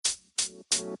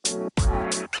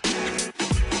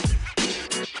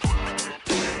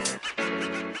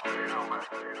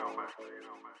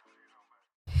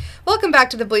Welcome back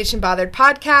to the Bleached and Bothered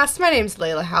podcast. My name's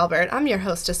Layla Halbert. I'm your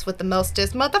hostess with the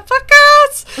mostest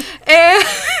motherfuckers. And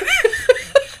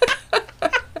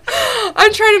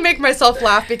I'm trying to make myself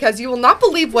laugh because you will not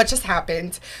believe what just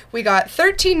happened. We got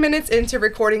 13 minutes into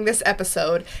recording this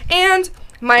episode, and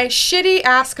my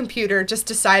shitty-ass computer just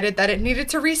decided that it needed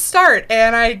to restart,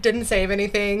 and I didn't save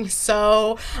anything,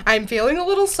 so I'm feeling a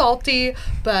little salty,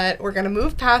 but we're going to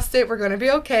move past it. We're going to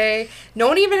be okay. No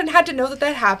one even had to know that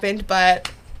that happened,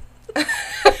 but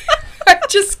I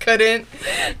just couldn't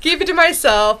keep it to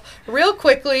myself. Real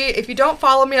quickly, if you don't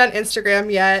follow me on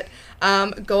Instagram yet,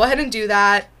 go ahead and do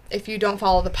that. If you don't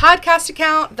follow the podcast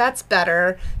account, that's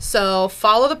better. So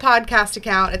follow the podcast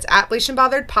account. It's at Bleached and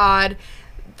Bothered Pod.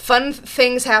 Fun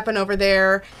things happen over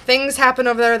there. Things happen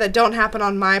over there that don't happen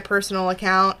on my personal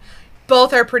account.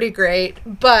 Both are pretty great.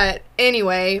 But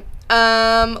anyway,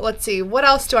 let's see. What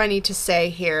else do I need to say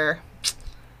here?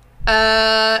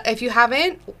 If you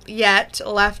haven't yet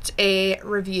left a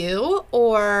review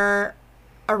or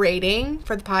a rating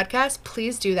for the podcast,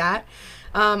 please do that.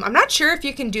 I'm not sure if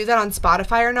you can do that on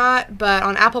Spotify or not, but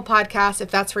on Apple Podcasts,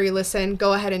 if that's where you listen,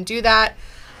 go ahead and do that.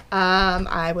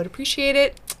 I would appreciate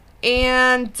it.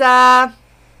 And,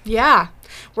 yeah,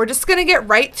 we're just going to get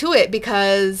right to it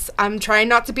because I'm trying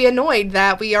not to be annoyed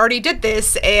that we already did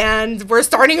this and we're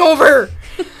starting over.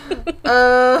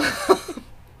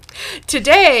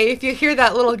 Today, if you hear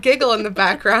that little giggle in the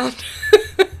background,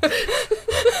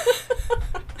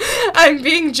 I'm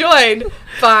being joined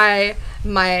by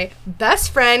my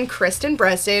best friend, Kristin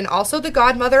Brezden, also the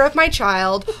godmother of my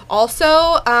child,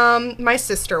 also my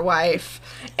sister wife,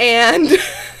 and...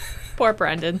 Poor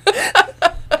Brendan.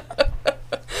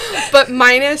 But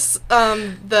minus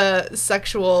the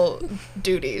sexual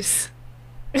duties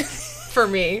for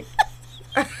me.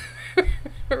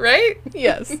 Right?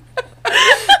 Yes.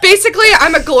 Basically,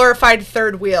 I'm a glorified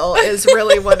third wheel is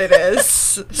really what it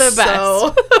is. The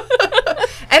best.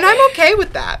 And I'm okay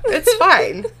with that. It's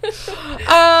fine.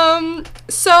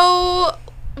 So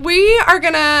we are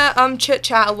gonna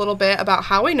chit-chat a little bit about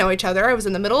how we know each other. I was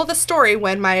in the middle of the story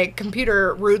when my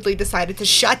computer rudely decided to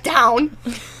shut down.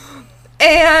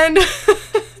 And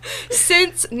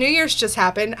since New Year's just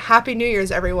happened, Happy New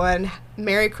Year's, everyone.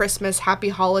 Merry Christmas, Happy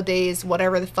Holidays,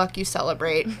 whatever the fuck you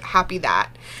celebrate. Happy that.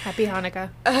 Happy Hanukkah.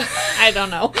 I don't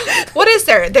know. What is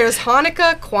there? There's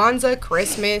Hanukkah, Kwanzaa,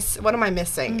 Christmas. What am I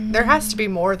missing? Mm-hmm. There has to be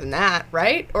more than that,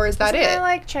 right? Or is that it? There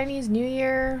like Chinese New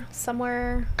Year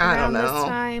somewhere around this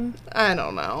time? I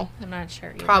don't know. I'm not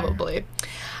sure either. Probably.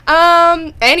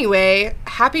 Anyway,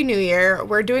 Happy New Year.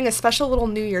 We're doing a special little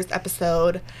New Year's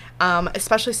episode,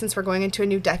 especially since we're going into a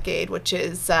new decade, which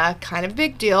is kind of a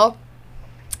big deal.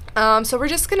 So we're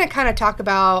just going to kind of talk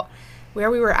about where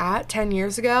we were at 10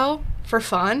 years ago for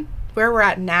fun, where we're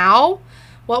at now,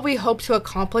 what we hope to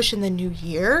accomplish in the new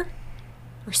year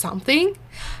or something.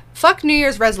 Fuck New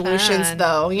Year's resolutions,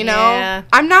 though, you know? Yeah.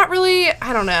 I'm not really,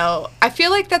 I don't know. I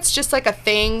feel like that's just like a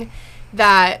thing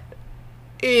that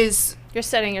is... You're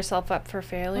setting yourself up for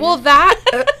failure. Well, that,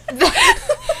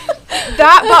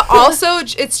 but also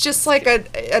it's just like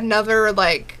another,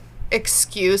 like,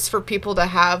 excuse for people to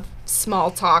have small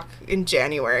talk in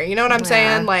January. You know what I'm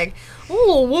saying? Like,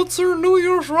 oh, what's your New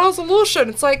Year's resolution?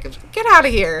 It's like, get out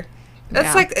of here.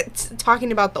 That's like it's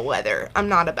talking about the weather. I'm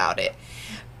not about it.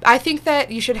 I think that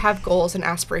you should have goals and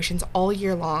aspirations all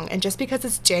year long, and just because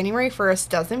it's January 1st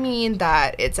doesn't mean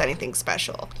that it's anything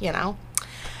special, you know?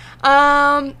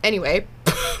 Anyway.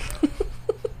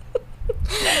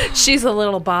 She's a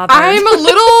little bothered. I'm a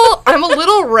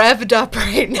little revved up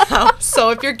right now.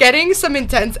 So if you're getting some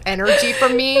intense energy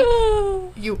from me,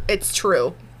 it's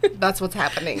true. That's what's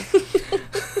happening.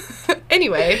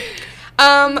 Anyway,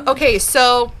 okay,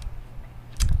 so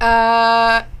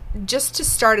just to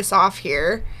start us off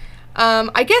here,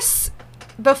 I guess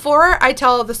before I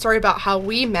tell the story about how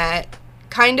we met,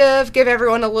 kind of give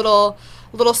everyone a little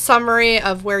summary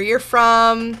of where you're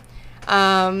from,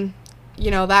 you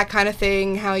know, that kind of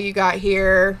thing, how you got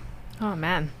here. Oh,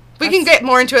 man. We can get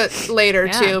more into it later,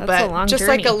 too, but just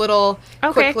journey. Like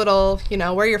a quick little, you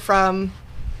know, where you're from.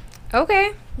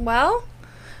 Okay. Well,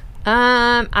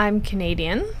 I'm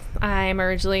Canadian. I'm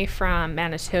originally from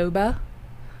Manitoba.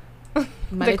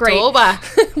 Manitoba.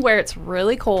 Where it's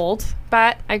really cold,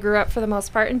 but I grew up for the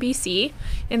most part in BC,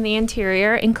 in the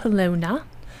interior, in Kelowna.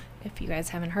 If you guys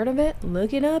haven't heard of it,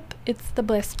 look it up. It's the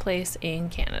best place in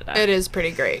Canada. It is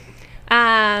pretty great.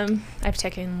 I've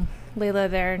taken Layla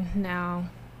there now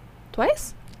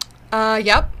twice.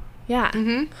 Yep. Yeah.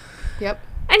 Mm-hmm. Yep.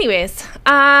 Anyways,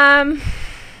 kind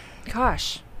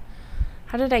gosh,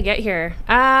 how did I get here?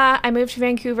 I moved to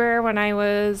Vancouver when I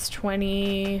was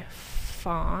 25.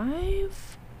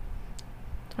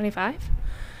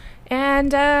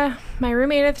 And my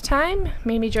roommate at the time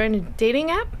made me join a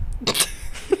dating app.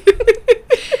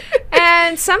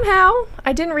 And somehow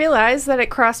I didn't realize that it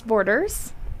crossed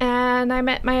borders. And I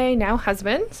met my now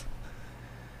husband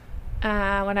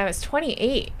when I was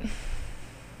 28.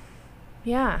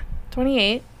 Yeah,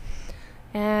 28.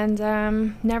 And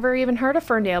never even heard of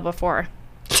Ferndale before.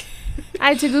 I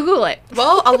had to Google it.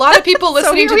 Well, a lot of people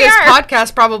listening to this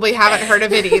podcast probably haven't heard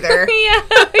of it either.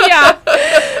 yeah.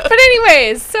 But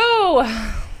anyways, so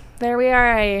there we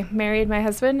are. I married my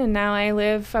husband, and now I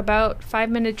live about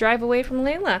 5-minute drive away from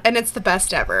Layla. And it's the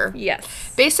best ever. Yes.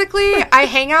 Basically, I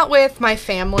hang out with my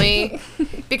family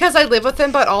because I live with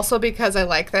them, but also because I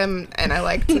like them and I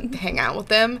like to hang out with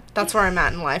them. That's where I'm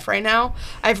at in life right now.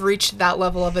 I've reached that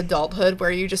level of adulthood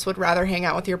where you just would rather hang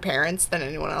out with your parents than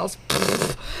anyone else.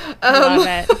 Love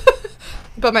it.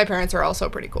 But my parents are also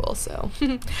pretty cool, so.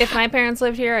 If my parents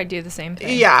lived here, I'd do the same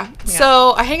thing. Yeah.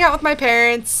 So I hang out with my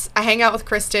parents. I hang out with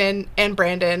Kristin and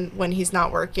Brandon when he's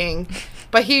not working.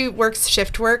 But he works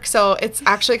shift work, so it's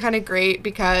actually kind of great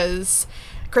because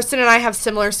Kristin and I have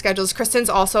similar schedules. Kristin's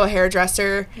also a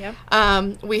hairdresser. Yep.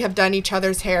 We have done each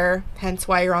other's hair, hence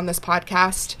why you're on this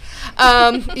podcast.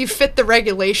 You fit the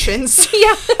regulations.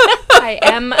 Yeah. I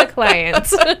am a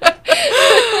client.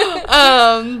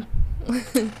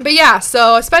 But yeah,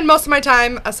 so I spend most of my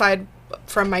time, aside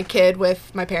from my kid,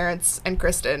 with my parents and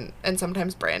Kristin and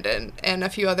sometimes Brandon and a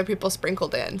few other people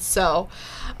sprinkled in. So,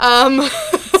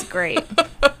 it's great.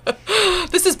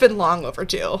 This has been long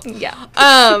overdue. Yeah.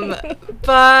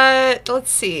 But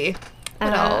let's see.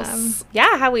 What else?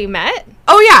 Yeah, how we met.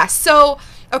 Oh, yeah. So,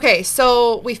 okay,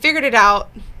 so we figured it out.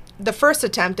 The first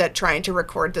attempt at trying to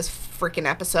record this freaking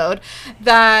episode,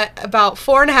 that about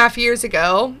 4.5 years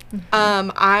ago,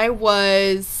 I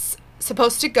was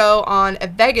supposed to go on a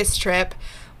Vegas trip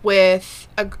with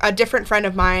a different friend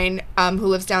of mine who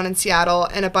lives down in Seattle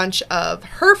and a bunch of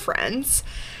her friends.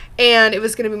 And it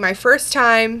was going to be my first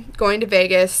time going to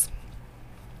Vegas.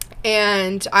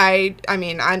 And I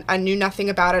knew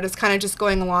nothing about it. It's kind of just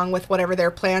going along with whatever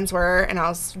their plans were. And I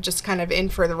was just kind of in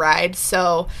for the ride.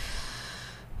 So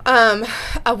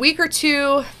a week or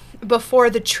two before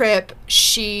the trip,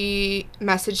 she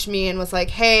messaged me and was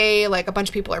like, hey, like, a bunch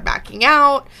of people are backing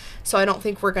out, so I don't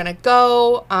think we're gonna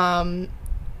go.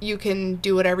 You can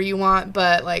do whatever you want,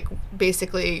 but, like,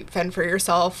 basically fend for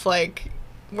yourself, like,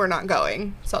 we're not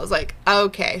going. So I was like,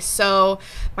 okay. So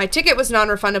my ticket was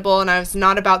non-refundable, and I was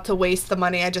not about to waste the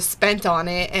money I just spent on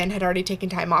it and had already taken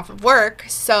time off of work.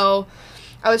 So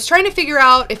I was trying to figure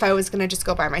out if I was going to just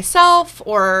go by myself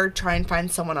or try and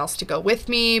find someone else to go with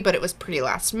me, but it was pretty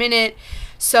last minute.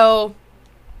 So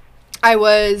I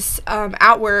was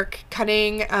at work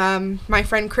cutting my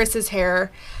friend Chris's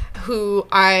hair, who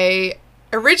I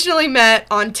originally met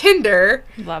on Tinder.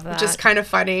 Love that. Which is kind of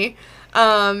funny.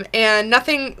 And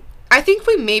nothing, I think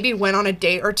we maybe went on a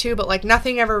date or two, but, like,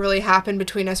 nothing ever really happened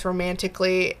between us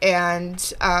romantically,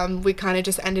 and we kind of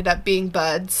just ended up being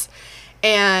buds.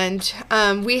 And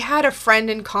we had a friend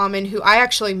in common who I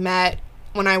actually met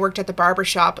when I worked at the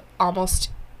barbershop almost,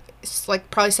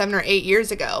 like, probably 7 or 8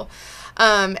 years ago.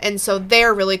 And so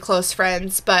they're really close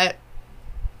friends. But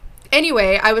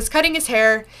anyway, I was cutting his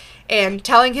hair and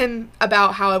telling him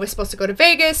about how I was supposed to go to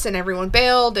Vegas and everyone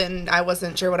bailed and I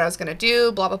wasn't sure what I was going to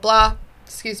do, blah, blah, blah.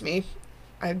 Excuse me.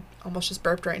 I almost just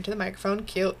burped right into the microphone.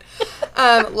 Cute.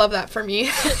 Love that for me.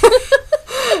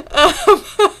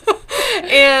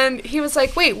 And he was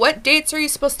like, wait, what dates are you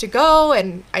supposed to go?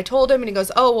 And I told him, and he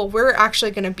goes, oh, well, we're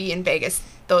actually going to be in Vegas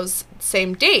those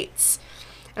same dates.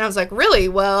 And I was like, really?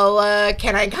 Well,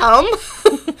 can I come?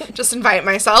 Just invite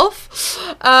myself.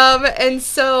 And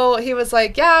so he was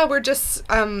like, yeah, we're just,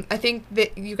 I think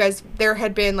that you guys, there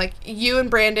had been, like, you and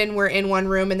Brandon were in one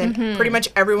room, and then pretty much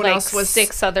everyone like else was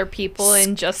 6 other people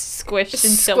and just squished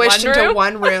into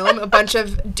one room. A bunch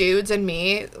of dudes and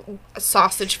me, a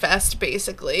sausage fest,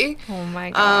 basically. Oh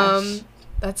my gosh.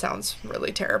 That sounds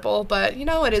really terrible, but, you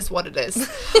know, it is what it is.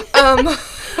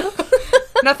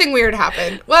 Nothing weird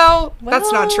happened. Well,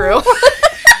 that's not true.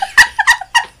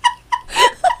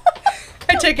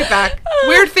 I take it back.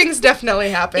 Weird things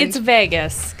definitely happened. It's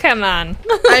Vegas. Come on.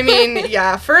 I mean,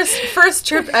 yeah, first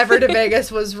trip ever to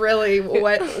Vegas was really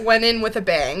what went in with a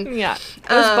bang. Yeah. It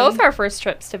was both our first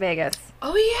trips to Vegas.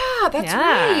 Oh, yeah, that's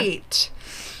right.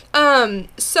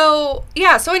 So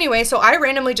anyway, so I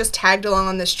randomly just tagged along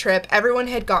on this trip. Everyone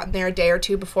had gotten there a day or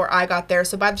two before I got there.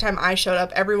 So by the time I showed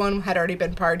up, everyone had already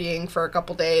been partying for a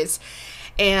couple days.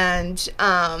 And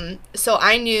so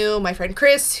I knew my friend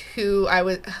Chris, who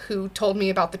told me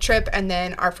about the trip, and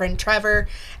then our friend Trevor,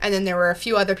 and then there were a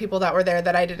few other people that were there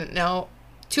that I didn't know.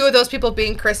 Two of those people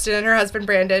being Kristin and her husband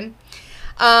Brandon.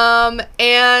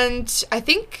 And I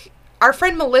think our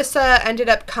friend Melissa ended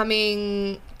up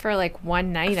coming for like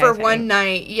one night. For one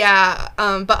night, yeah.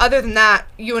 But other than that,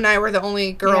 you and I were the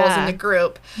only girls in the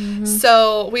group. Mm-hmm.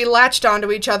 So we latched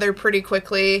onto each other pretty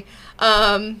quickly.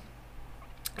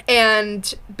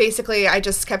 And basically, I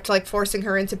just kept like forcing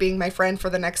her into being my friend for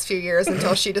the next few years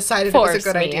until she decided it was a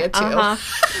good idea too.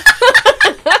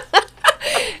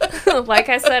 Like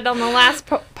I said on the last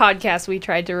podcast we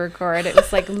tried to record, it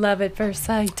was like love at first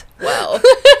sight. Well,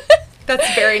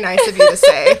 that's very nice of you to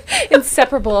say.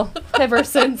 Inseparable ever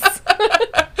since.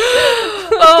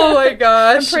 Oh my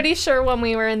gosh. I'm pretty sure when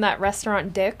we were in that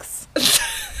restaurant Dick's.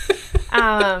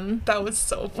 That was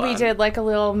so fun. We did like a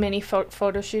little mini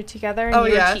photo shoot together, and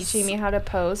you were teaching me how to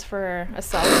pose for a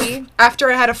selfie. After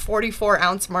I had a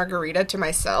 44-ounce margarita to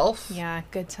myself. Yeah,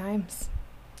 good times.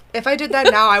 If I did that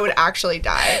now, I would actually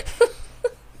die.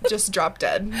 Just drop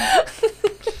dead.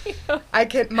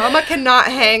 Mama cannot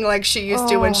hang like she used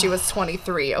to when she was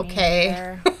 23,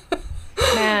 okay?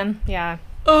 Man, yeah.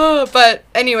 But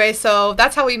anyway, so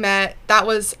that's how we met. That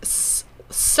was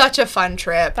such a fun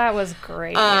trip. That was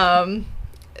great.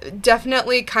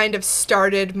 Definitely kind of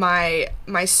started my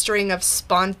string of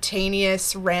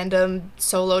spontaneous random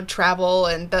solo travel,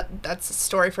 and that's a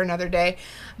story for another day.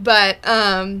 But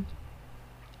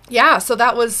yeah, so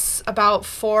that was about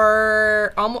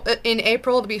in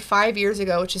April, it'll be 5 years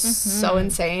ago, which is so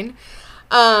insane.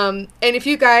 And if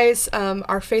you guys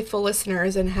are faithful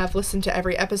listeners and have listened to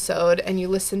every episode, and you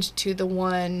listened to the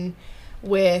one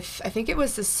with, I think it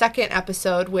was the second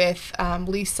episode with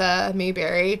Lisa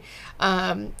Mayberry,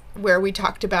 where we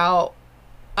talked about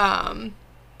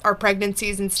our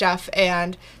pregnancies and stuff.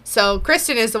 And so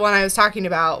Kristin is the one I was talking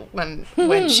about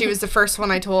when she was the first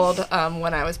one I told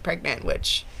when I was pregnant,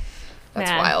 which that's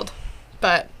wild.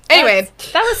 But anyway,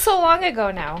 that was so long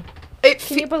ago now.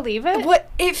 Can you believe it?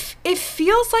 It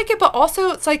feels like it, but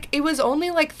also it's like it was only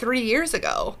like 3 years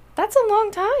ago. That's a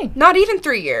long time. Not even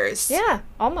 3 years. Yeah,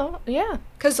 almost. Yeah.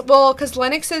 Because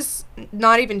Lennox is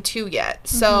not even 2 yet.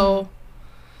 So.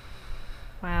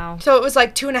 Wow. So it was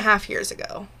like 2.5 years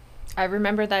ago. I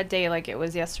remember that day like it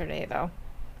was yesterday, though,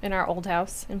 in our old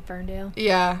house in Ferndale.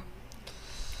 Yeah.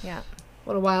 Yeah.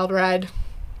 What a wild ride.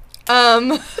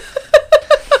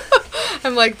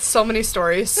 I'm like, so many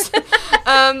stories.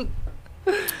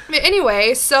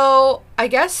 Anyway, so I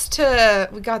guess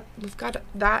we've got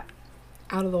that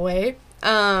out of the way.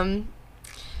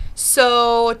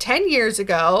 So 10 years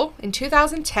ago, in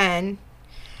 2010,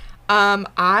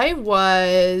 I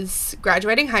was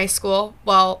graduating high school.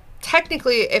 Well,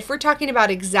 technically, if we're talking about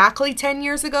exactly 10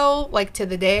 years ago, like to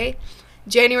the day,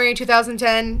 January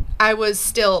 2010, I was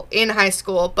still in high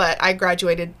school, but I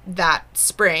graduated that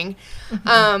spring.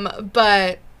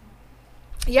 But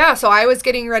yeah, so I was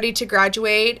getting ready to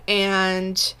graduate,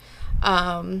 and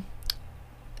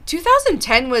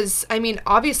 2010 was, I mean,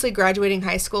 obviously graduating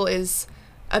high school is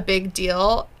a big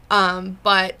deal,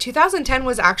 but 2010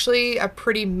 was actually a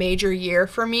pretty major year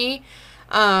for me.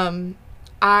 I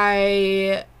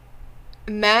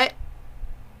met,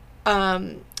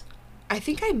 I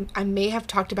think I may have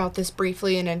talked about this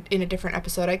briefly in a different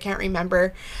episode. I can't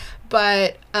remember.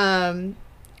 But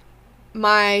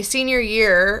my senior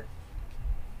year,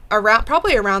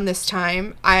 probably around this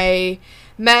time, I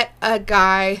met a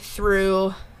guy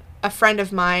through a friend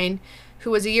of mine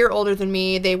who was a year older than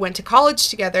me. They went to college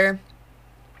together.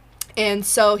 And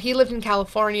so he lived in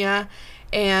California,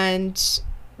 and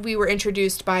we were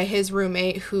introduced by his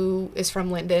roommate, who is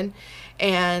from Linden,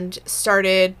 and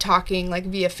started talking like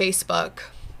via Facebook.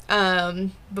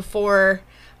 Before,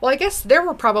 well, I guess there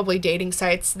were probably dating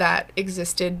sites that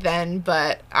existed then,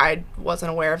 but I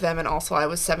wasn't aware of them, and also I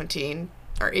was 17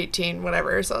 or 18,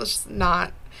 whatever, so I was just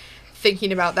not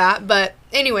thinking about that. But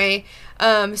anyway,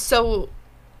 so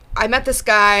I met this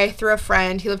guy through a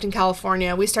friend. He lived in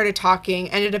California. We started talking,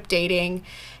 ended up dating,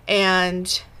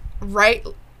 and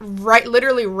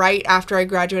literally right after I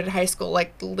graduated high school,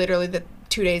 like literally the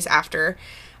 2 days after,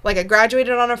 like I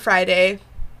graduated on a Friday,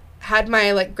 had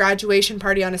my like graduation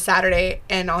party on a Saturday,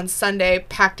 and on Sunday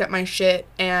packed up my shit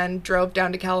and drove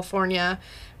down to California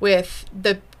with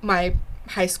my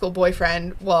high school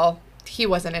boyfriend. Well, he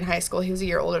wasn't in high school, he was a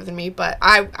year older than me, but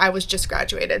I was just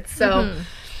graduated. So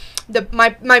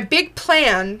my big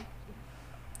plan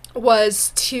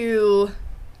was to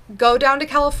go down to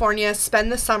California,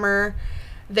 spend the summer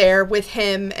there with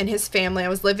him and his family. I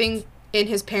was living in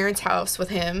his parents' house with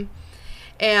him,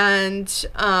 and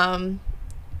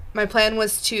my plan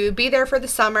was to be there for the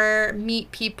summer,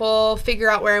 meet people, figure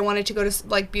out where I wanted to go to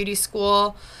like beauty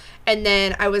school. And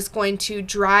then I was going to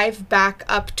drive back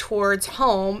up towards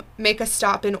home, make a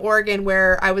stop in Oregon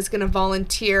where I was going to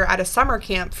volunteer at a summer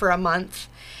camp for a month.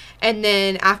 And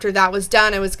then after that was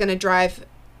done, I was going to drive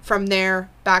from there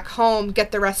back home,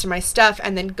 get the rest of my stuff,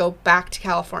 and then go back to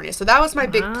California. So that was my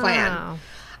big plan.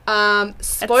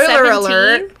 Spoiler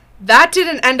alert, that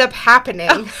didn't end up happening.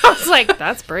 I was like,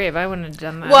 that's brave. I wouldn't have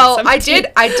done that. Well, I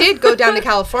did go down to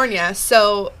California.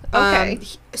 So, Okay.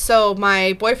 So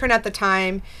my boyfriend at the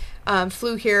time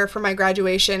flew here for my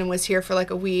graduation and was here for like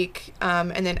a week.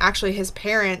 And then actually his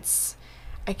parents,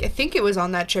 I think it was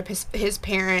on that trip, his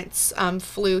parents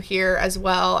flew here as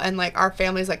well. And like our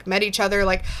families like met each other.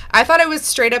 Like I thought I was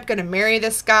straight up going to marry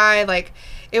this guy. Like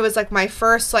it was like my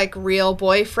first like real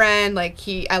boyfriend. Like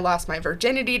I lost my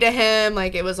virginity to him.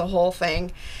 Like it was a whole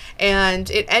thing. And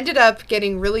it ended up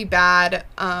getting really bad.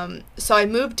 So I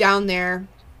moved down there,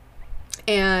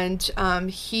 and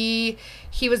he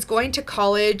was going to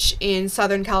college in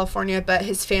Southern California, but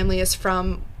his family is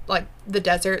from like the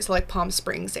desert, so like Palm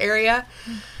Springs area.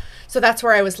 So that's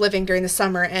where I was living during the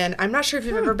summer. And I'm not sure if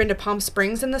you've ever been to Palm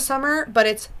Springs in the summer, but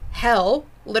it's hell,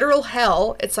 literal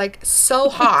hell. It's like so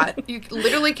hot. You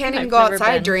literally can't even go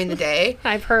outside during the day.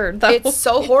 I've heard though. It's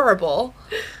so horrible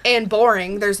and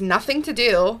boring. There's nothing to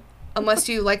do unless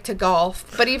you like to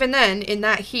golf. But even then, in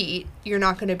that heat, you're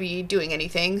not going to be doing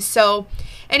anything. So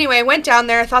anyway, I went down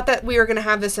there. I thought that we were going to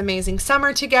have this amazing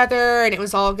summer together, and it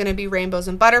was all going to be rainbows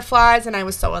and butterflies, and I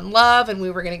was so in love, and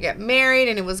we were going to get married,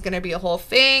 and it was going to be a whole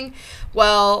thing.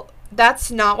 Well,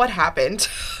 that's not what happened.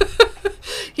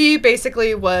 He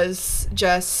basically was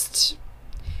just...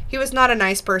 He was not a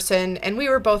nice person, and we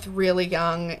were both really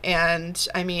young, and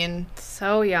I mean...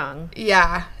 So young.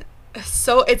 Yeah.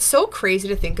 So it's so crazy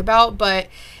to think about, but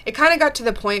it kind of got to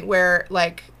the point where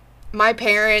like my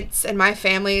parents and my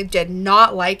family did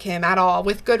not like him at all,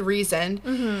 with good reason.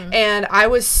 Mm-hmm. And I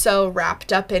was so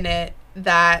wrapped up in it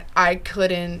that I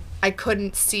couldn't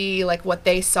see like what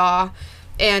they saw.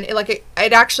 And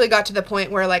it actually got to the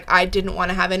point where like I didn't want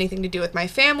to have anything to do with my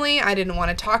family. I didn't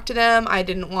want to talk to them. I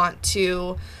didn't want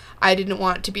to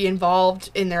be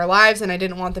involved in their lives, and I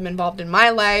didn't want them involved in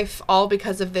my life, all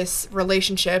because of this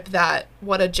relationship that,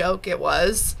 what a joke it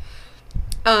was.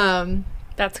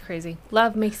 That's crazy.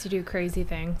 Love makes you do crazy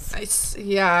things.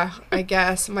 I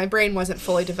guess. My brain wasn't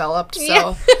fully developed,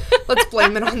 so let's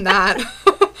blame it on that.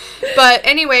 But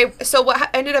anyway, so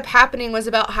what ended up happening was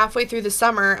about halfway through the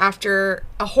summer, after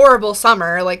a horrible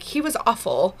summer, like, he was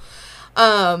awful,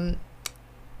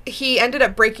 he ended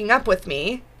up breaking up with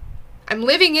me. I'm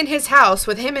living in his house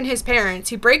with him and his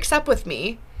parents. He breaks up with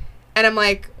me, and I'm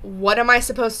like, what am I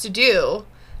supposed to do?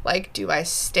 Like, do I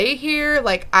stay here?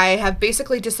 Like, I have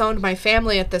basically disowned my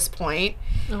family at this point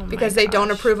because they don't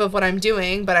approve of what I'm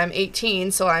doing, but I'm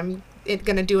 18, so I'm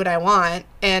going to do what I want.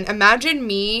 And imagine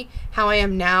me, how I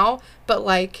am now, but,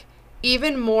 like,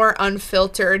 even more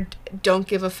unfiltered, don't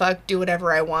give a fuck, do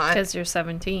whatever I want. Because you're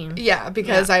 17. Yeah,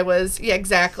 because I was,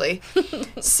 exactly.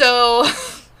 So...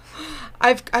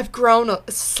 I've grown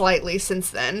slightly since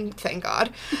then, thank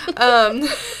God. But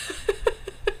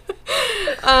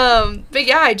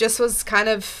yeah, I just was kind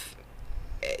of...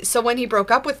 So when he broke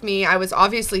up with me, I was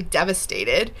obviously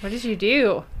devastated. What did you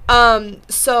do?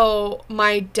 So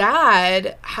my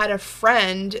dad had a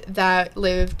friend that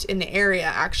lived in the area,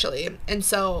 actually. And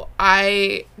so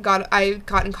I got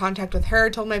in contact with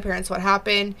her, told my parents what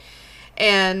happened,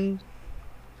 and...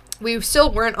 we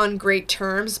still weren't on great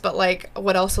terms, but, like,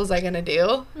 what else was I going to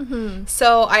do? Mm-hmm.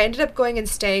 So I ended up going and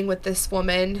staying with this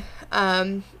woman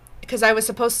because I was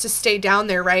supposed to stay down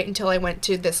there, right, until I went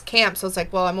to this camp. So it's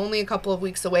like, well, I'm only a couple of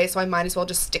weeks away, so I might as well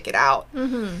just stick it out.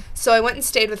 Mm-hmm. So I went and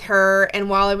stayed with her, and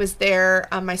while I was there,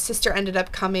 my sister ended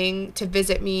up coming to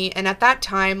visit me. And at that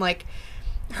time, like,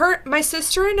 my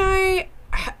sister and I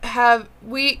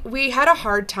we had a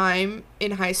hard time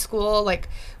in high school. Like,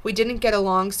 we didn't get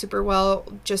along super well.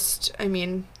 Just, I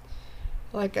mean,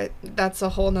 like, that's a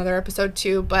whole nother episode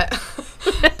too, but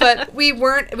but we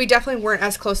definitely weren't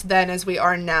as close then as we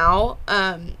are now.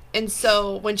 And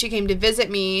so when she came to visit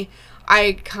me,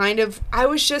 I was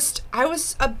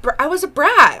a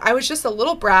brat. I was just a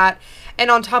little brat. And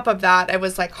on top of that, I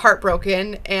was, like,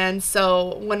 heartbroken. And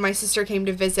so when my sister came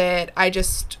to visit, I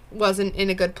just wasn't in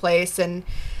a good place. And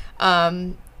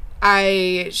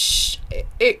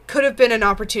it could have been an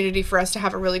opportunity for us to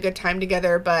have a really good time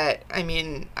together. But, I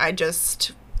mean,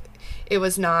 it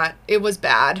was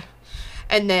bad.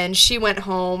 And then she went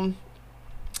home,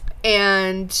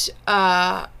 and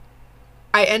I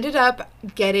ended up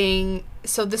getting,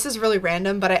 so this is really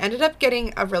random, but I ended up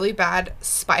getting a really bad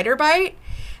spider bite.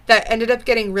 that ended up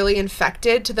getting really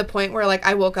infected to the point where, like,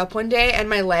 I woke up one day and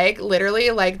my leg,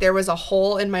 literally, like, there was a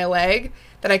hole in my leg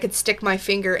that I could stick my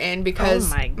finger in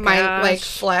because my like,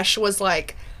 flesh was,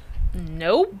 like,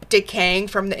 decaying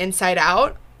from the inside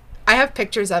out. I have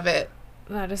pictures of it.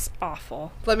 That is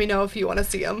awful. Let me know if you want to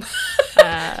see them.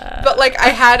 But, like, I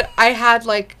had,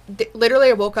 like, literally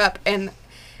I woke up and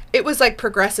it was, like,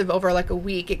 progressive over, like, a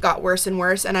week. It got worse and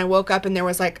worse. And I woke up and there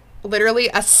was, like, literally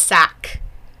a sack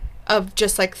of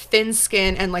just, like, thin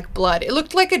skin and, like, blood. It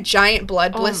looked like a giant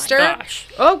blood blister. Oh, my gosh.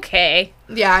 Okay.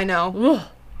 Yeah, I know. Ugh.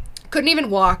 Couldn't even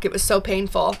walk. It was so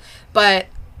painful. But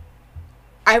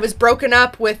I was broken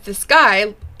up with this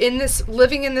guy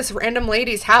living in this random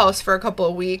lady's house for a couple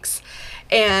of weeks.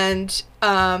 And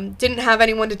didn't have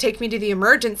anyone to take me to the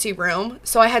emergency room.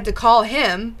 So I had to call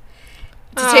him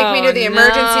to take me to the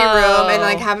emergency room and,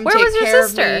 like, have him take care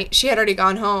of me. She had already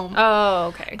gone home.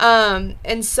 Oh, okay.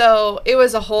 And so it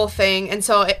was a whole thing. And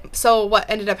so what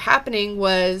ended up happening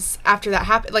was, after that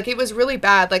happened, like, it was really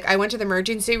bad. Like, I went to the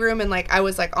emergency room and, like, I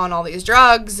was, like, on all these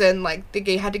drugs and, like,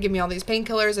 they had to give me all these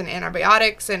painkillers and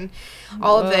antibiotics and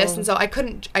all of this. And so I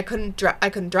couldn't drive. I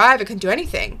couldn't do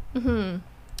anything. Mm-hmm.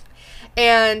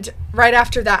 And right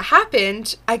after that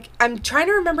happened, I'm trying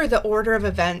to remember the order of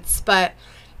events, but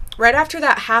right after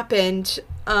that happened,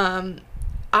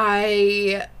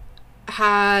 I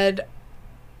had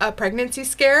a pregnancy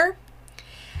scare,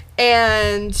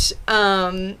 and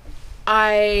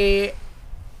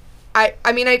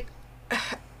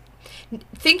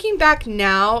thinking back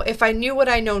now, if I knew what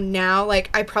I know now, like,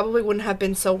 I probably wouldn't have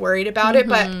been so worried about it,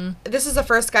 but this is the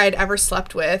first guy I'd ever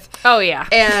slept with. Oh, yeah.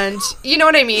 And you know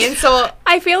what I mean? So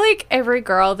I feel like every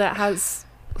girl that has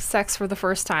sex for the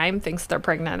first time thinks they're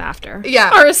pregnant after.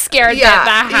 Yeah. Or is scared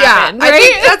that happened, right? I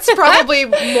think that's probably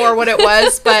more what it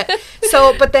was. But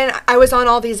then I was on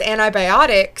all these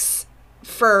antibiotics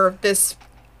for this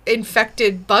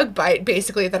infected bug bite,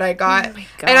 basically, that I got. Oh my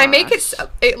gosh. And I make it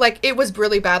like, it was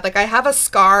really bad. Like, I have a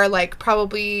scar, like,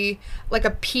 probably like a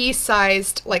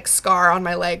pea-sized, like, scar on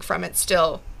my leg from it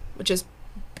still, which is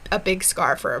a big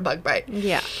scar for a bug bite.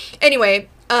 Yeah. Anyway,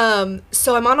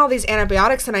 so I'm on all these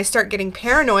antibiotics and I start getting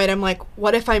paranoid. I'm like,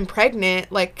 what if I'm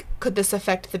pregnant? Like, could this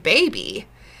affect the baby?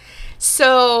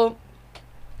 So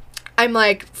I'm,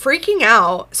 like, freaking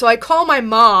out. So I call my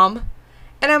mom,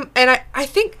 and I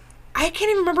think, I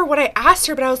can't even remember what I asked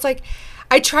her, but I was like,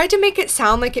 I tried to make it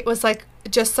sound like it was, like,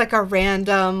 just, like, a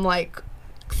random, like,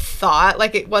 thought.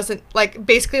 Like, it wasn't, like,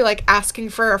 basically, like,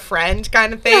 asking for a friend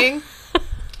kind of thing.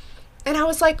 And I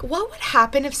was like, what would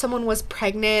happen if someone was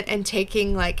pregnant and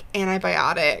taking, like,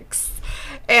 antibiotics?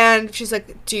 And she's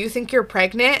like, do you think you're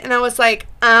pregnant? And I was like,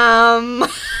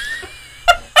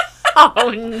 Oh,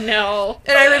 no.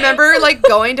 And I remember, like,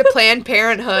 going to Planned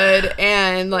Parenthood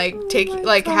and, like,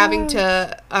 having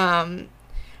to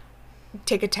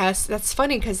take a test. That's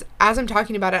funny, because as I'm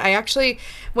talking about it, I actually,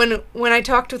 when I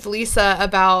talked with Lisa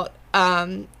about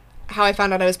how I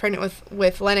found out I was pregnant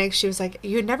with Lennox, she was like,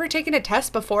 you had never taken a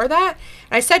test before that?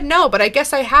 And I said no, but I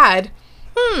guess I had.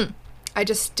 I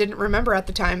just didn't remember at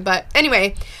the time. But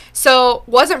anyway, so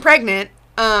wasn't pregnant,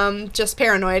 just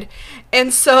paranoid.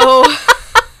 And so...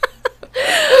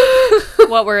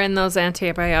 What were in those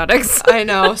antibiotics? I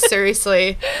know,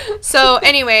 seriously. So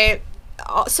anyway,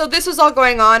 so this was all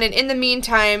going on, and in the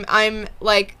meantime, I'm,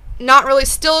 like,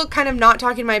 still kind of not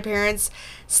talking to my parents,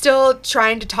 still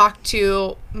trying to talk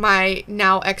to my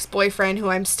now ex-boyfriend, who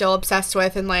I'm still obsessed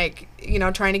with, and, like, you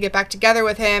know, trying to get back together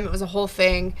with him. It was a whole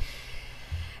thing.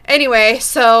 Anyway,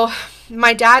 so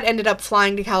my dad ended up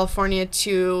flying to California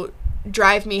to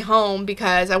drive me home,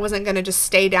 because I wasn't going to just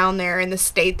stay down there in the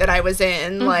state that I was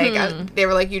in. Like, they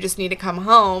were like, you just need to come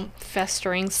home.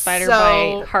 Festering spider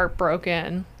bite,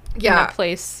 heartbroken. Yeah. In a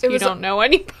place you don't know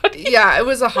anybody. Yeah, it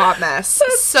was a hot mess.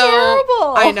 That's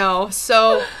terrible. I know.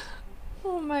 So.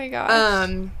 Oh my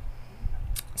gosh.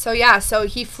 So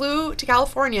he flew to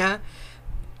California.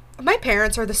 My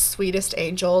parents are the sweetest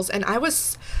angels, and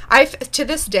to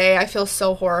this day, I feel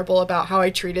so horrible about how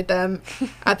I treated them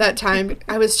at that time.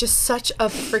 I was just such a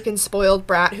freaking spoiled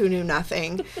brat who knew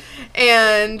nothing.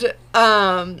 And,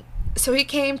 so he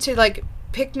came to, like,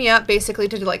 pick me up, basically,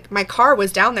 to, like, my car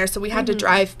was down there, so we had to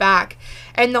drive back.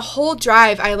 And the whole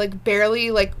drive, I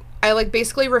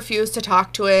basically refused to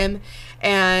talk to him,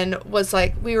 and was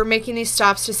like, we were making these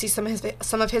stops to see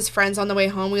some of his friends on the way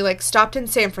home. We, like, stopped in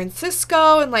San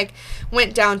Francisco and, like,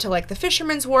 went down to, like, the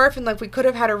Fisherman's Wharf, and, like, we could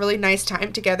have had a really nice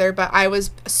time together, but I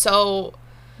was so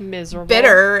miserable,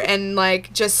 bitter, and,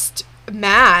 like, just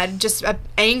mad, just an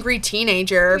angry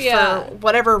teenager for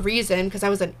whatever reason, because I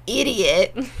was an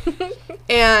idiot.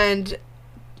 And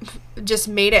just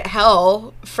made it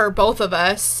hell for both of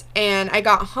us. And I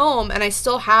got home and I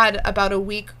still had about a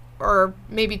week or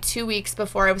maybe 2 weeks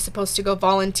before I was supposed to go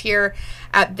volunteer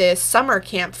at this summer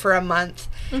camp for a month.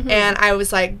 And I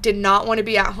was like, did not want to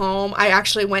be at home. I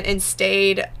actually went and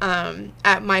stayed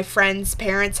at my friend's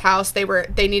parents' house.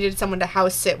 They needed someone to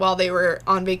house sit while they were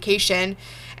on vacation.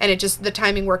 And the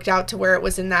timing worked out to where it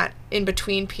was in that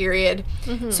in-between period.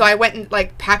 So I went and,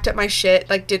 like, packed up my shit,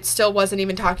 like, still wasn't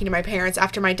even talking to my parents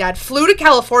after my dad flew to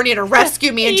California to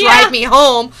rescue me and drive me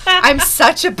home. I'm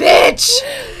such a bitch.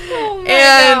 Oh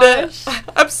my gosh.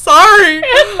 I'm sorry.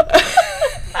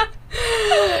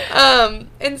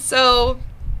 And so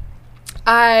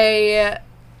I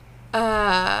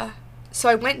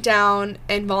went down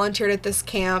and volunteered at this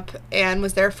camp and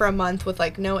was there for a month with,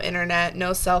 like, no internet,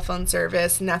 no cell phone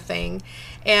service, nothing.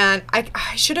 And I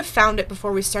should have found it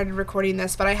before we started recording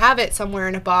this, but I have it somewhere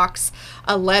in a box,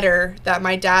 a letter that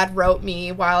my dad wrote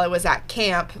me while I was at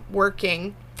camp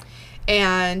working.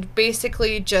 And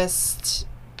basically just,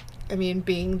 I mean,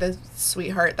 being the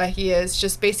sweetheart that he is,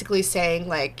 just basically saying,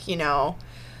 like, you know,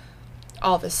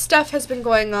 all this stuff has been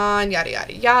going on, yada,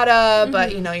 yada, yada,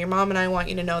 but, you know, your mom and I want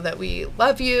you to know that we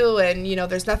love you, and, you know,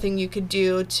 there's nothing you could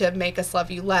do to make us love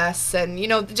you less, and, you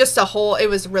know, just it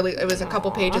was a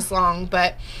couple pages long,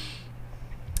 but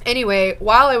anyway,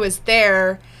 while I was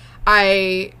there,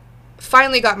 I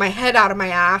finally got my head out of my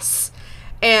ass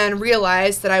and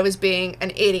realized that I was being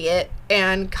an idiot,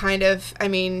 and kind of,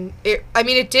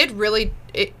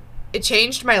 it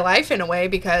changed my life in a way,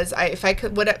 because if I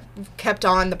would have kept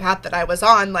on the path that I was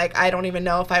on, like, I don't even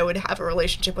know if I would have a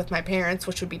relationship with my parents,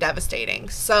 which would be devastating.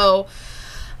 So,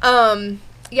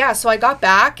 so I got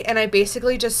back and I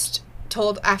basically just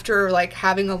told, after, like,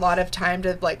 having a lot of time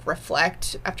to, like,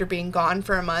 reflect after being gone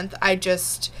for a month, I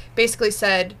just basically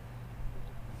said,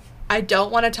 I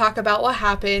don't want to talk about what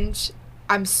happened.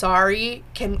 I'm sorry.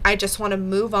 I just want to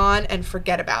move on and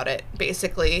forget about it,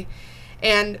 basically.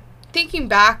 And thinking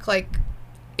back, like,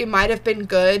 it might have been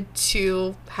good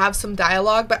to have some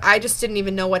dialogue, but I just didn't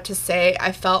even know what to say.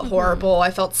 I felt horrible. I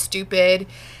felt stupid.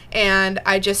 And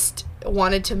I just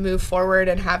wanted to move forward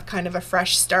and have kind of a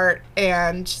fresh start.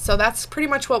 And so that's pretty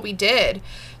much what we did.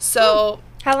 So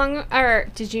how long, or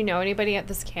did you know anybody at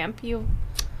this camp you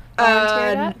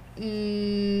volunteered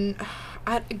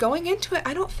at? Going into it,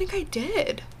 I don't think I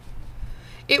did.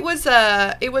 It was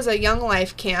a Young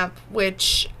Life camp,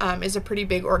 which is a pretty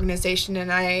big organization,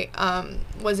 and I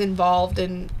was involved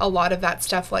in a lot of that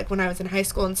stuff, like when I was in high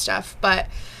school and stuff. But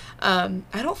I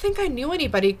don't think I knew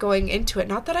anybody going into it,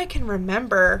 not that I can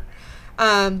remember.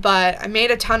 But I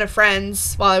made a ton of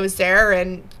friends while I was there,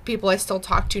 and people I still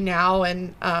talk to now.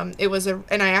 And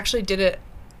and I actually did it.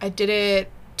 I did it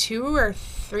 2 or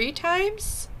 3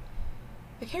 times.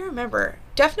 I can't remember.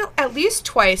 Definitely at least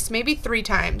twice, maybe 3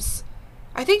 times.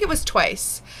 I think it was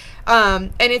twice.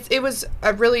 And it was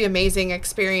a really amazing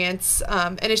experience.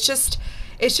 And it's just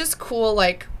cool,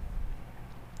 like,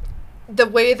 the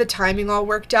way the timing all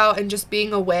worked out, and just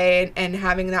being away and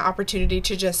having that opportunity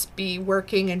to just be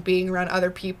working and being around other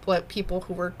people, like people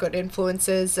who were good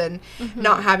influences, and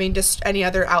not having just any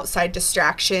other outside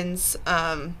distractions.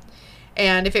 And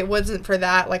if it wasn't for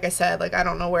that, like I said, like, I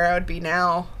don't know where I would be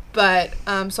now. But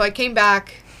so I came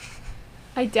back.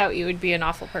 I doubt you would be an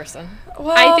awful person.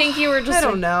 Well, I think you were just... I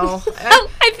don't know.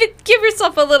 I think, give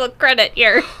yourself a little credit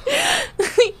here.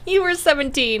 You were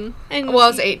 17. And well, I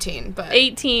was 18, but...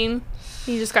 18.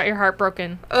 You just got your heart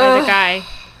broken by the guy.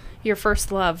 Your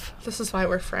first love. This is why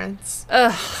we're friends.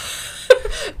 Ugh.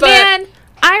 But, man,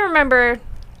 I remember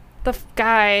the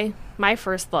guy, my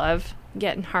first love,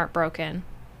 getting heartbroken.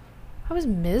 I was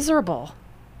miserable.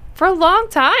 For a long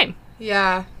time.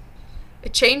 Yeah.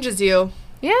 It changes you.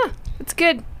 Yeah. It's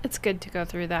good. It's good to go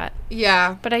through that.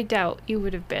 Yeah. But I doubt you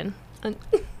would have been a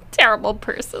terrible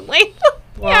person. Like,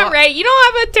 well, yeah, right. You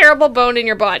don't have a terrible bone in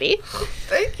your body.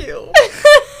 Thank you.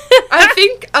 I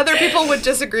think other people would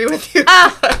disagree with you.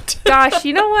 Gosh,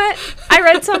 you know what? I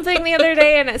read something the other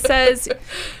day and it says,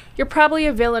 you're probably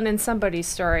a villain in somebody's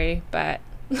story, but...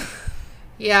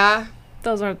 yeah.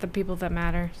 Those aren't the people that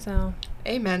matter, so...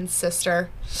 Amen,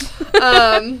 sister.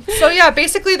 So yeah,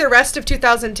 basically the rest of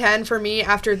 2010 for me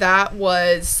after that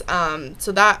was,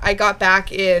 so that I got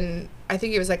back in, I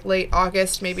think it was like late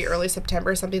August, maybe early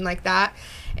September, something like that.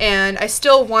 And I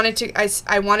still wanted to,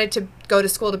 I wanted to go to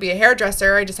school to be a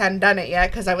hairdresser. I just hadn't done it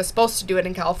yet because I was supposed to do it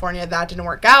in California. That didn't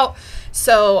work out.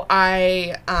 So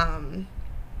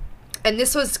and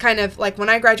this was kind of like when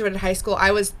I graduated high school,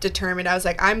 I was determined. I was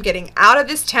like, I'm getting out of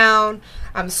this town.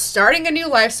 I'm starting a new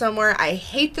life somewhere. I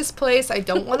hate this place. I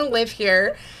don't want to live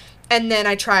here. And then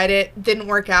I tried it, didn't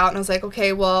work out, and I was like,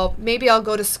 okay, well, maybe I'll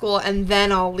go to school and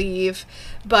then I'll leave.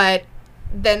 But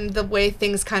then the way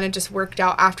things kind of just worked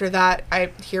out after that,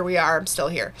 here we are, I'm still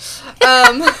here.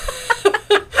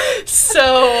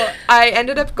 So I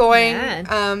ended up going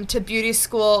to beauty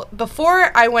school.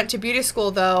 Before I went to beauty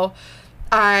school, though,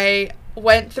 I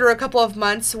went through a couple of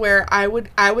months where I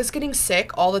was getting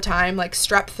sick all the time, like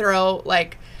strep throat,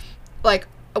 like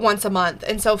once a month.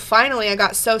 And so finally I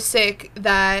got so sick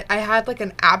that I had like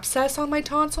an abscess on my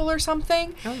tonsil or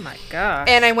something. Oh my gosh.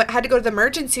 And I had to go to the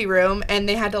emergency room, and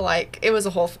they had to it was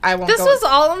a whole, This was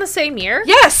all in the same year?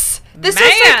 Yes. This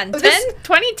Man,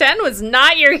 2010 was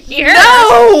not your year.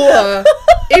 No.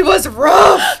 It was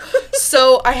rough.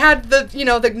 So I had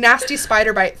the nasty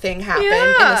spider bite thing happen in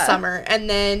the summer. And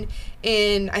then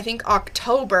in, I think,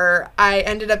 October, I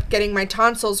ended up getting my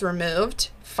tonsils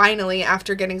removed. Finally,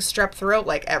 after getting strep throat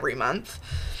like every month.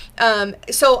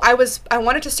 So I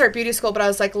wanted to start beauty school, but I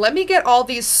was like, let me get all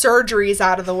these surgeries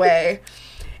out of the way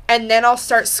and then I'll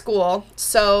start school.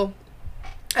 So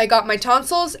I got my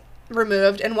tonsils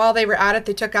removed, and while they were at it,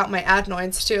 they took out my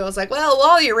adenoids too. I was like, well,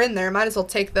 while you're in there, might as well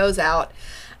take those out.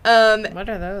 What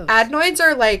are those? Adenoids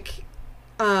are like,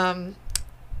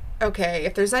 okay,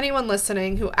 if there's anyone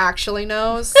listening who actually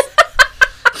knows,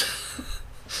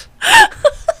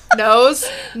 nose,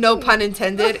 no pun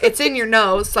intended, it's in your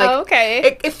nose, like,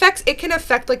 okay, it can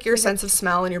affect like your sense of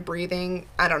smell and your breathing.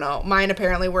 I don't know, mine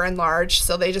apparently were enlarged,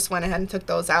 so they just went ahead and took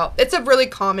those out. It's a really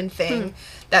common thing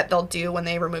that they'll do when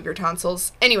they remove your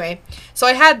tonsils. Anyway, so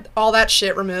I had all that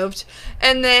shit removed,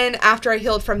 and then after I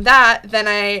healed from that, then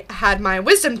I had my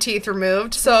wisdom teeth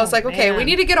removed. So I was like, okay, we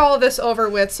need to get all of this over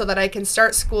with so that I can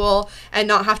start school and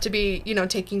not have to be,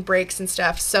 taking breaks and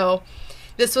stuff. So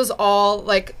this was all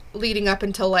like leading up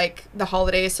until like the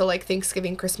holidays, so like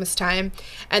Thanksgiving, Christmas time.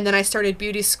 And then I started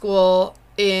beauty school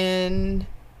in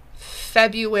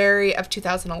February of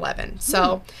 2011.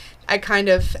 So I kind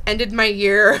of ended my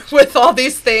year with all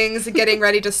these things, getting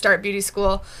ready to start beauty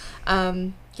school.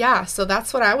 So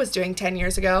that's what I was doing 10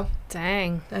 years ago.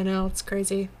 Dang. I know, it's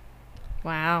crazy.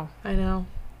 Wow. I know.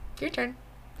 Your turn.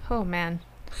 Oh, man.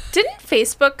 Didn't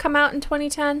Facebook come out in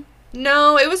 2010?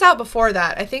 No, it was out before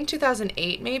that. I think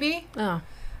 2008, maybe. Oh.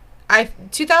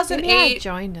 2008. Maybe I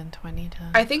joined in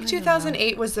 2010. I think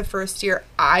 2008 was the first year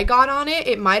I got on it.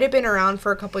 It might have been around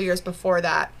for a couple years before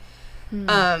that.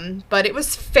 But it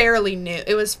was fairly new.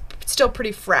 It was still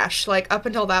pretty fresh. Like up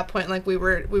until that point, like we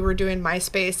were doing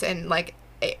MySpace and like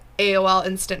AOL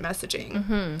instant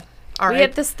messaging. We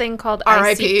had this thing called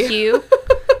ICQ.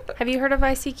 Have you heard of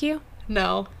ICQ?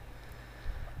 No.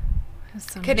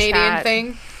 Some Canadian chat.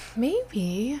 thing?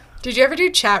 Maybe. Did you ever do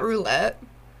chat roulette?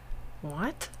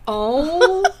 What?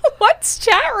 Oh. What's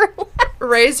chat roulette?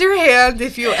 Raise your hand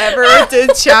if you ever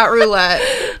did chat roulette.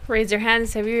 Raise your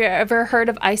hands. Have you ever heard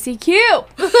of ICQ?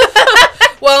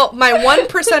 Well, my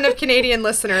 1% of Canadian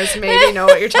listeners maybe know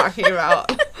what you're talking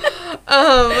about.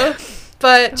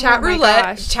 But chat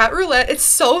roulette,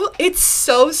 it's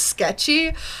so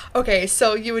sketchy. Okay,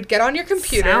 so you would get on your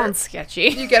computer. Sounds sketchy.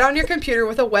 You get on your computer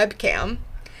with a webcam,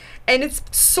 and it's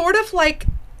sort of like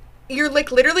you're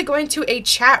like literally going to a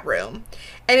chat room.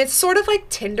 And it's sort of like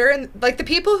Tinder, and like the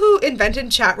people who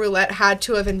invented chat roulette had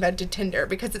to have invented Tinder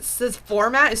because this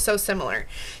format is so similar.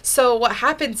 So what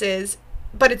happens is,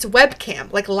 but it's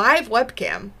webcam, like live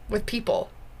webcam with people.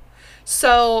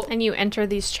 So and you enter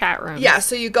these chat rooms. Yeah,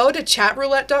 so you go to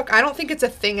chatroulette.com. I don't think it's a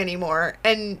thing anymore,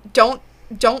 and don't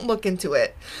look into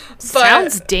it. But,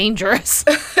 sounds dangerous.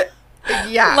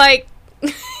 Yeah. Like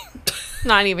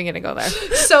not even gonna go there.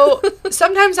 So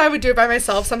sometimes I would do it by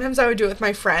myself. Sometimes I would do it with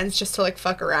my friends just to like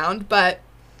fuck around. But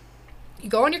you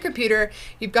go on your computer,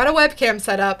 you've got a webcam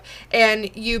set up,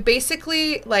 and you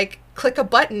basically like click a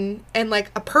button, and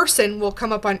like a person will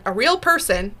come up on a real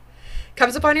person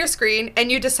comes up on your screen,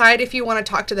 and you decide if you want to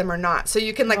talk to them or not. So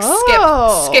you can like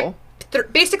skip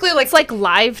basically like it's like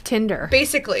live Tinder.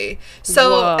 Basically.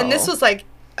 So and this was like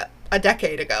a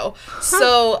decade ago.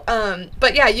 So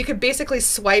but yeah, you could basically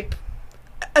swipe.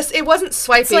 It wasn't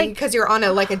swiping because you're on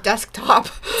a desktop.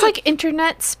 It's like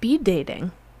internet speed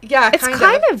dating. Yeah, it's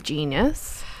kind of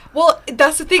genius. Well,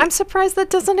 that's the thing. I'm surprised that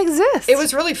doesn't exist. It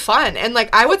was really fun. And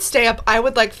like I would stay up, I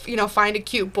would like, find a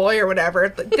cute boy or whatever.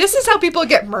 This is how people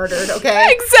get murdered, okay?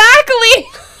 Exactly.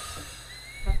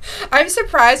 I'm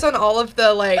surprised on all of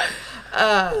the like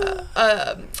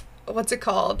what's it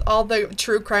called? All the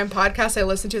true crime podcasts I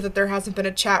listen to that there hasn't been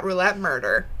a chat roulette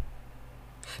murder.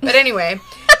 But anyway,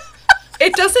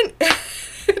 it doesn't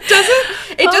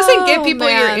It doesn't give people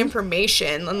your man.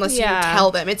 information unless you Yeah.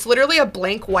 tell them. It's literally a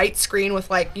blank white screen with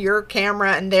like your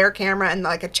camera and their camera and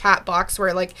like a chat box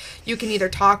where like you can either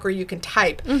talk or you can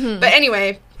type. But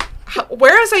anyway,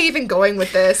 where was I even going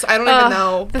with this? I don't even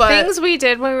know. The But things we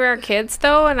did when we were kids,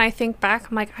 though, and I think back,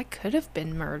 I'm like, I could have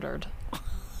been murdered.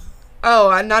 oh,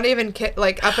 I'm not even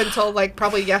like up until like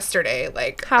probably yesterday.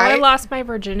 Like How I lost my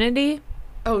virginity.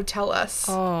 Oh, tell us.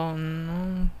 Oh,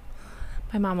 no.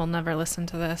 My mom will never listen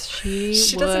to this.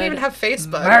 She doesn't even have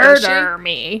Facebook. Does murder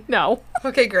me. No. she?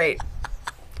 Okay, great.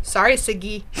 Sorry,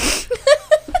 Siggy.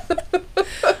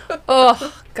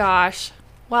 Oh, gosh.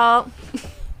 Well,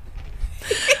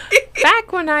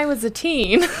 back when I was a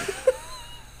teen.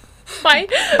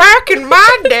 Back in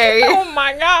my day. Oh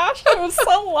my gosh, it was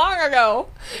so long ago.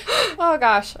 Oh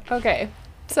gosh. Okay.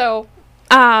 So,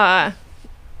 I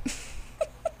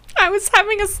was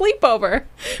having a sleepover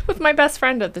with my best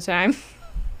friend at the time.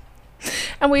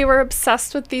 And we were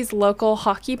obsessed with these local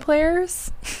hockey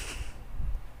players.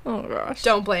 Oh gosh.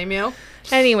 Don't blame you.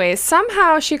 Anyways,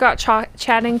 somehow she got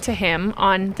chatting to him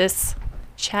on this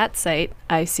chat site,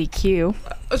 ICQ,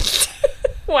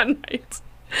 one night.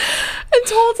 And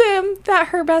told him that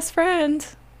her best friend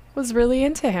was really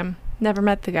into him. Never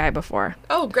met the guy before.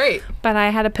 Oh, great. But I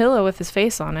had a pillow with his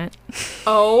face on it.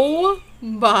 Oh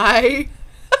my.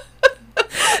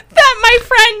 That my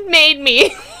friend made me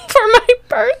for my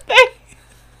birthday.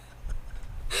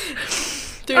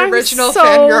 The original so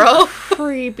fangirl.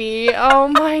 Creepy. Oh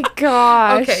my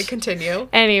gosh. Okay, continue.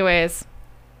 Anyways,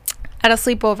 at a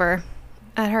sleepover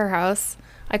at her house,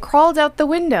 I crawled out the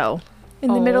window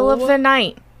in the middle of the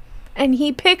night, and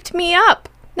he picked me up.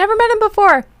 Never met him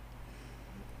before.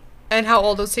 And how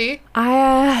old was he?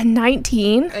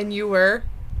 19. And you were?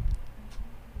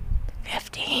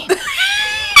 15.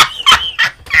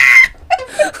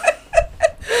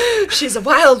 She's a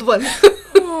wild one.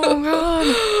 Oh,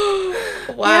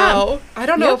 God. Wow. Yeah. I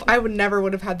don't know Yep. if I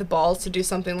would have had the balls to do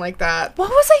something like that. What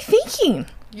was I thinking?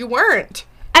 You weren't.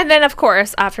 And then, of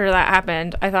course, after that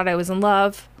happened, I thought I was in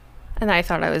love, and I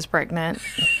thought I was pregnant.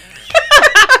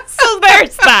 So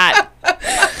there's that. And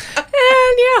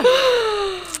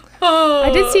yeah.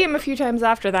 I did see him a few times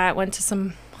after that. Went to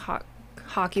some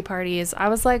hockey parties. I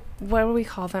was like, what do we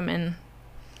call them in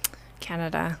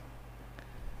Canada?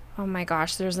 Oh my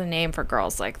gosh, there's a name for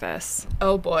girls like this.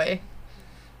 Oh boy.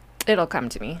 It'll come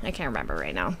to me. I can't remember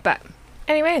right now. But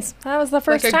anyways, that was the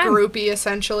first like a time. groupie,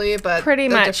 essentially, but Pretty a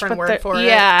much. different but word for it.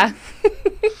 Yeah.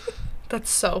 That's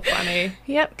so funny.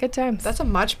 Yep, good times. That's a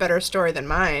much better story than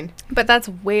mine. But that's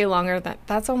way longer than...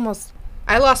 That's almost...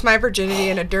 I lost my virginity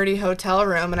in a dirty hotel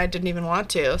room, and I didn't even want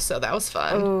to, so that was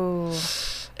fun. Oh.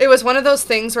 It was one of those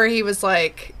things where he was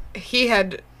like...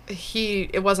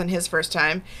 It wasn't his first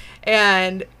time,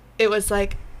 and it was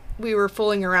like we were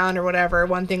fooling around or whatever.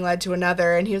 One thing led to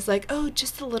another, and he was like, "Oh,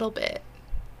 just a little bit."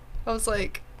 I was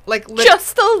like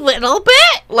just a little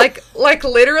bit? like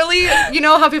literally, you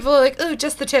know how people are like, "Oh,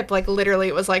 just the tip." Like literally,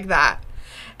 it was like that,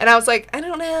 and I was like, "I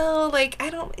don't know, like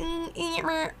I don't."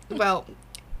 Well,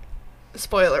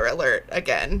 spoiler alert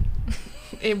again.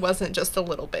 It wasn't just a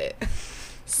little bit.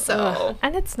 So, Ugh.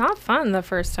 And it's not fun the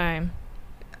first time.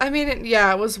 I mean,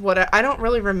 it was I don't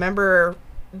really remember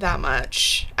that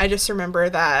much. I just remember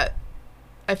that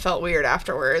I felt weird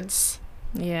afterwards.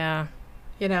 Yeah.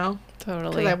 You know?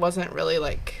 Totally. Because I wasn't really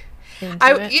like...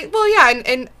 Into well, yeah,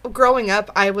 and growing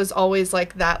up, I was always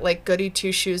like that, like, goody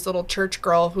two-shoes little church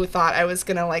girl who thought I was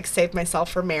gonna, like, save myself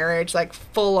for marriage, like,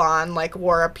 full-on, like,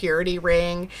 wore a purity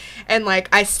ring, and, like,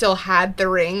 I still had the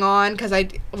ring on, because I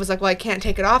was like, well, I can't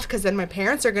take it off, because then my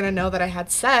parents are gonna know that I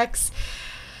had sex.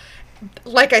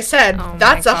 Like I said,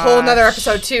 that's a whole nother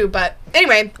episode, too, but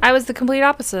anyway. I was the complete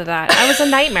opposite of that. I was a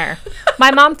nightmare.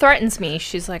 My mom threatens me.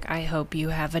 She's like, I hope you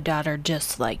have a daughter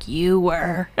just like you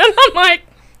were. And I'm like,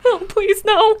 oh, please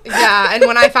no. Yeah, and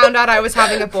when I found out I was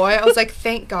having a boy, I was like,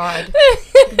 thank God.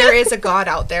 There is a God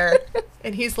out there,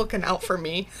 and he's looking out for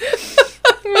me.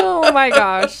 Oh, my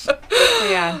gosh.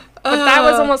 Yeah. But that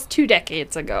was almost 2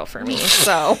 decades ago for me,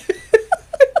 so.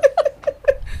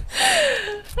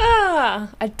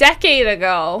 A decade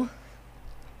ago.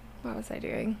 What was I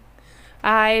doing?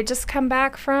 I had just come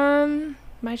back from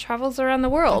my travels around the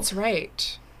world. That's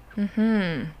right.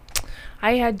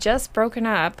 I had just broken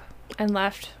up and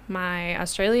left my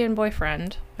Australian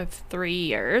boyfriend of 3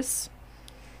 years,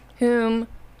 whom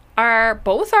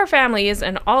both our families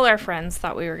and all our friends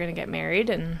thought we were going to get married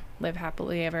and live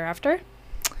happily ever after.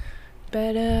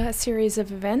 But a series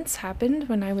of events happened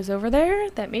when I was over there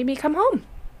that made me come home.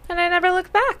 And I never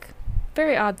looked back.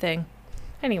 Very odd thing.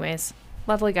 Anyways,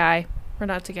 lovely guy. We're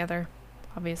not together,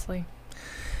 obviously.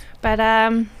 But,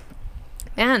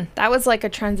 Man, that was like a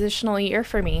transitional year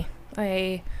for me.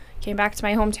 I came back to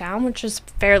my hometown, which is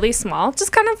fairly small,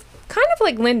 just kind of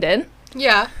like Linden.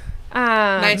 Yeah.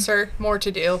 Nicer, more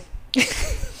to do.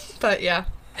 But yeah.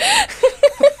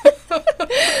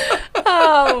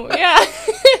 Oh, yeah.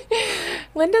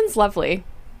 Linden's lovely.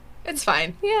 It's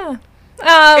fine. Yeah.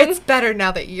 It's better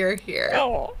now that you're here.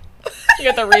 Oh,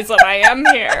 you're the reason I am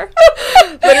here.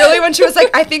 Literally, when she was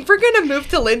like, I think we're going to move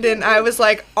to Linden, I was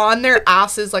like on their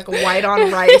asses, like white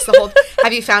on rice.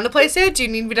 Have you found a place yet? Do you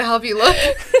need me to help you look?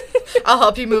 I'll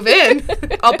help you move in.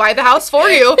 I'll buy the house for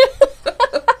you.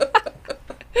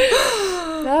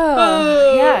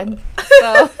 Oh, yeah.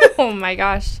 So, oh my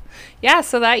gosh. Yeah,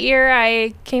 so that year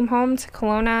I came home to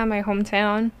Kelowna, my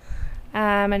hometown,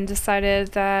 and decided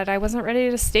that I wasn't ready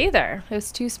to stay there. It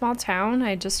was too small town.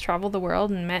 I just traveled the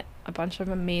world and met a bunch of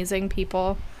amazing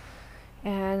people.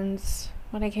 And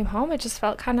when I came home, it just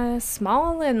felt kind of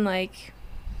small and like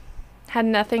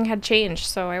nothing had changed.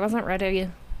 So I wasn't ready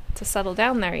to settle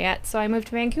down there yet. So I moved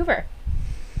to Vancouver.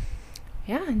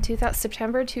 Yeah, in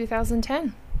September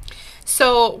 2010.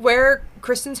 So where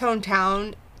Kristin's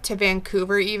hometown to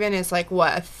Vancouver even is like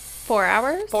what? 4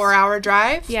 hours? 4-hour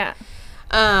drive? Yeah.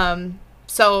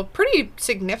 So pretty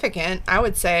significant, I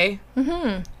would say.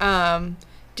 Mm-hmm.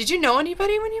 Did you know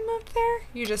anybody when you moved there?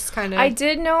 You just kind of... I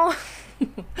did know.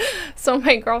 So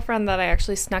my girlfriend that I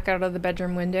actually snuck out of the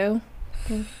bedroom window,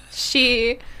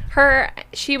 she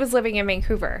was living in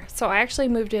Vancouver. So I actually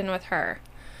moved in with her.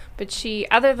 But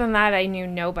other than that, I knew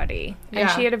nobody. And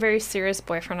she had a very serious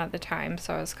boyfriend at the time,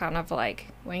 so I was kind of like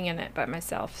winging it by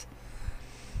myself.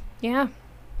 Yeah.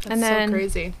 That's so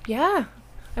crazy. Yeah.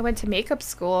 I went to makeup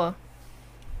school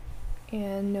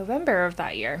in November of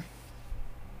that year.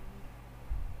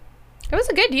 It was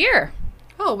a good year.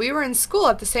 Oh, we were in school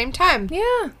at the same time.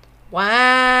 Yeah. Wow.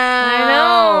 I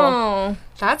know.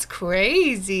 That's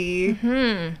crazy.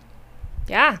 Mm-hmm.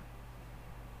 Yeah.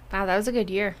 Wow, that was a good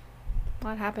year. A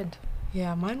lot happened.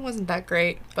 Yeah, mine wasn't that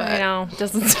great, but... I know.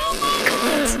 Doesn't sound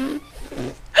good.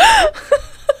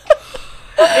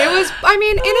 It was, I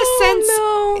mean, in a sense,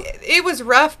 it was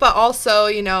rough, but also,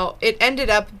 you know, it ended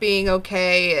up being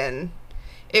okay, and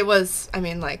it was, I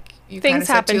mean, like, you kind of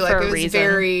said too, like, it was a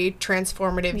very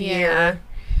transformative year.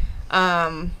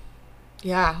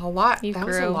 Yeah, a lot. That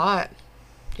was a lot.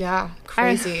 Yeah,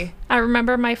 crazy. I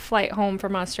remember my flight home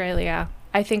from Australia.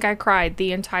 I think I cried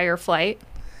the entire flight.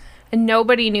 And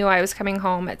nobody knew I was coming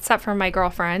home except for my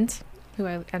girlfriend, who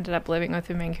I ended up living with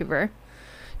in Vancouver.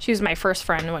 She was my first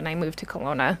friend when I moved to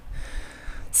Kelowna.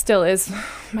 Still is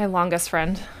my longest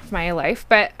friend of my life.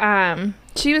 But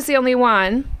she was the only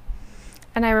one.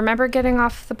 And I remember getting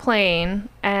off the plane,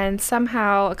 and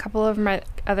somehow a couple of my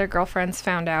other girlfriends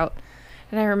found out.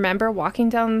 And I remember walking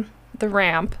down the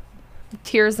ramp, with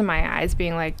tears in my eyes,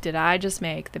 being like, did I just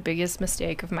make the biggest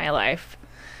mistake of my life?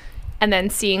 And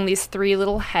then seeing these 3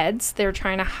 little heads, they were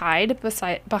trying to hide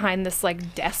behind this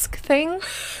like desk thing.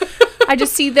 I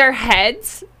just see their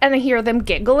heads and I hear them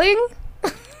giggling.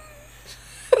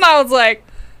 And I was like,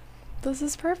 this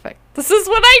is perfect. This is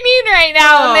what I need right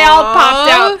now. Aww. And they all popped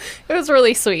out. It was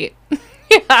really sweet.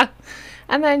 Yeah.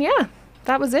 And then, yeah,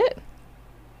 that was it.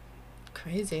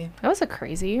 Crazy. That was a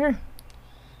crazy year.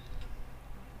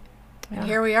 And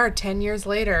here we are 10 years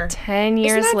later. 10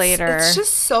 years later. It's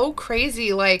just so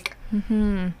crazy. Like,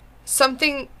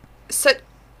 something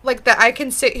like that I can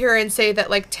sit here and say that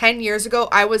like 10 years ago,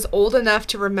 I was old enough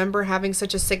to remember having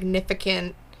such a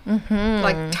significant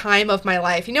like time of my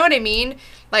life. You know what I mean?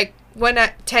 Like when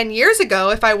 10 years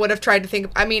ago, if I would have tried to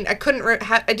think, I mean, I couldn't,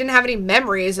 I didn't have any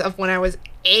memories of when I was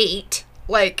 8.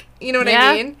 Like, you know what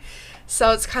I mean?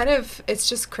 So it's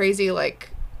just crazy. Like,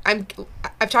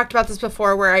 I've talked about this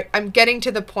before where I'm getting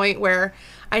to the point where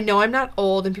I know I'm not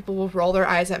old and people will roll their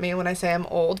eyes at me when I say I'm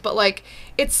old, but like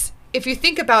if you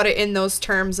think about it in those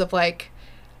terms of like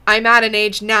I'm at an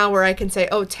age now where I can say,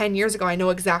 oh, 10 years ago I know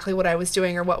exactly what I was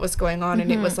doing or what was going on, and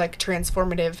it was like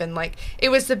transformative, and like it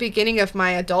was the beginning of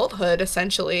my adulthood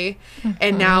essentially,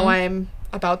 and now I'm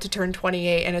about to turn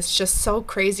 28, and it's just so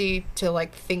crazy to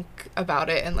like think about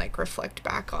it and like reflect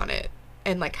back on it.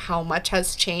 And like how much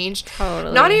has changed.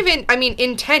 Totally. Not even, I mean,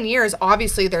 in 10 years,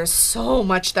 obviously there's so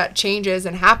much that changes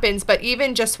and happens, but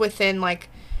even just within like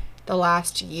the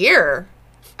last year,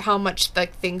 how much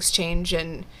like things change,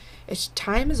 and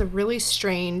time is a really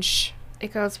strange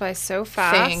It goes by so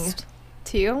fast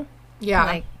too. Yeah.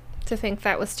 Like to think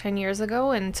that was 10 years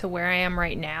ago and to where I am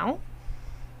right now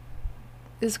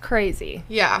is crazy.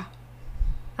 Yeah.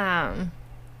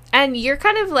 And you're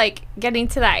kind of like getting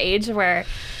to that age where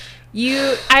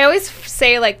I always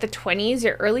say like the 20s,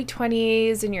 your early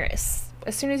 20s, and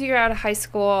as soon as you're out of high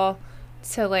school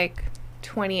to like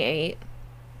 28,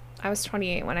 I was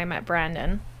 28 when I met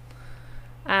Brandon,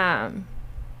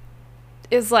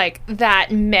 is like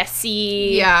that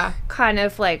messy, kind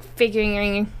of like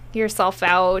figuring yourself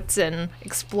out and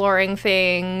exploring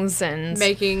things and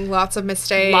making lots of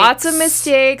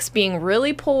mistakes, being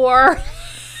really poor.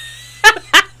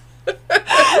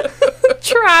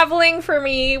 Traveling for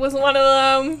me was one of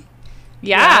them.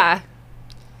 Yeah.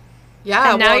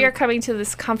 And now you're coming to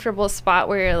this comfortable spot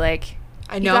where you're like,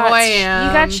 I know who I am.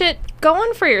 You got shit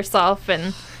going for yourself,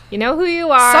 and you know who you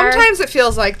are. Sometimes it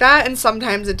feels like that, and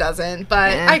sometimes it doesn't,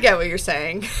 but I get what you're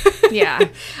saying. Yeah.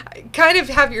 Kind of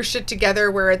have your shit together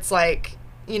where it's like,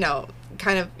 you know,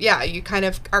 you kind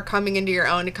of are coming into your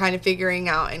own and kind of figuring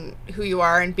out and who you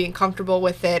are and being comfortable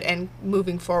with it and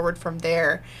moving forward from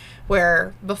there,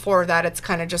 where before that it's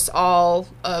kind of just all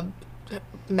a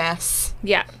mess.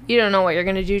 Yeah. You don't know what you're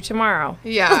going to do tomorrow.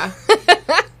 Yeah.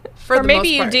 Or maybe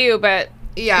you do, but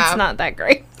it's not that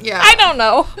great. Yeah. I don't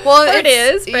know. Well, it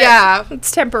is, but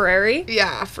it's temporary.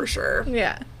 Yeah, for sure.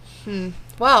 Yeah.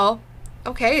 Well,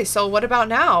 okay, so what about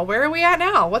now? Where are we at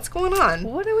now? What's going on?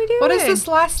 What are we doing? What has this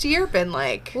last year been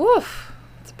like? Oof.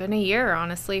 It's been a year,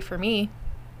 honestly, for me.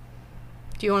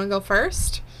 Do you want to go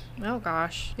first? Oh,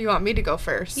 gosh. You want me to go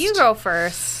first? You go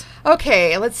first.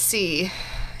 Okay, let's see.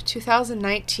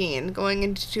 2019, going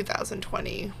into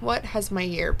 2020. What has my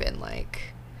year been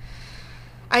like?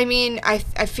 I mean, I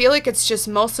feel like it's just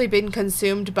mostly been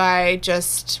consumed by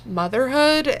just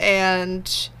motherhood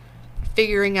and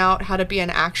figuring out how to be an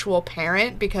actual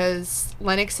parent, because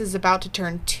Lennox is about to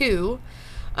turn 2.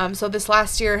 So this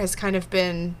last year has kind of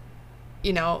been,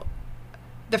 you know,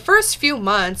 the first few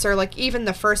months or like even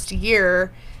the first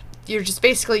year, you're just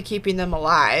basically keeping them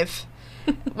alive,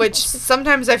 which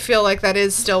sometimes I feel like that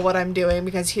is still what I'm doing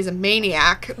because he's a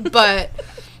maniac. But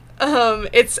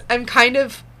I'm kind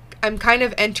of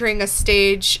entering a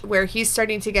stage where he's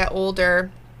starting to get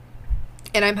older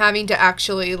and I'm having to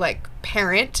actually like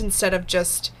parent instead of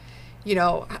just, you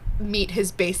know, meet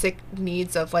his basic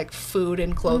needs of like food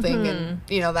and clothing and,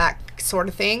 you know, that sort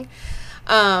of thing.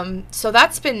 So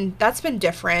that's been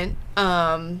different.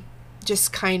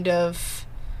 Just kind of,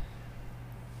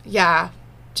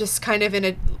 just kind of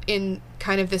in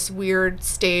kind of this weird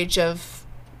stage of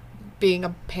being a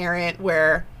parent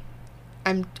where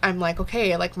I'm like,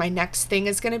 okay, like my next thing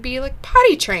is going to be like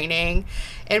potty training,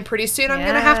 and pretty soon I'm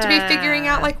going to have to be figuring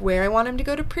out like where I want him to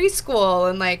go to preschool,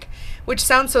 and like, which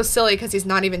sounds so silly because he's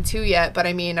not even 2 yet, but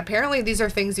I mean, apparently these are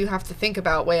things you have to think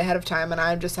about way ahead of time, and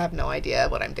I just have no idea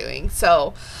what I'm doing.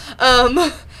 So,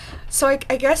 so I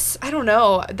guess, I don't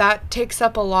know, that takes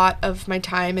up a lot of my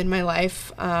time in my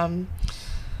life. I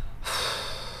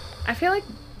feel like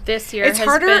this year it's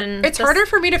harder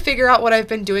for me to figure out what I've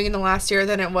been doing in the last year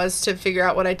than it was to figure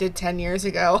out what I did 10 years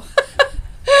ago.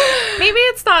 Maybe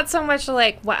it's not so much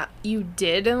like what you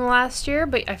did in the last year,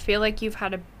 but I feel like you've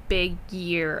had a big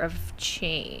year of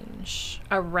change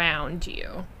around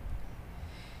you.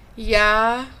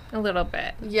 Yeah. A little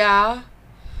bit. Yeah.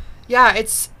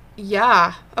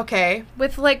 Okay.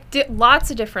 With like lots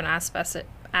of different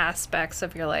aspects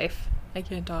of your life. I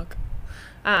can't talk.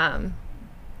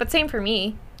 But same for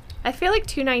me. I feel like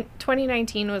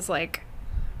 2019 was like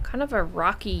kind of a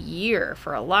rocky year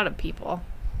for a lot of people.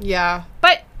 Yeah.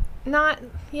 But not,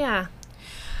 yeah.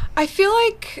 I feel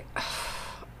like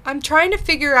I'm trying to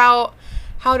figure out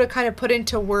how to kind of put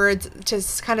into words, to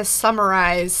kind of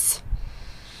summarize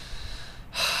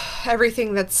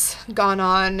everything that's gone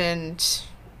on, and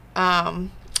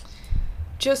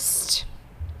just,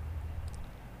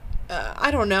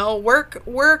 I don't know,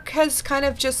 work has kind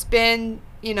of just been,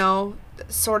 you know,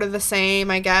 sort of the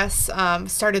same, I guess.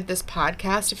 Started this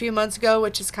podcast a few months ago,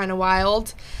 which is kind of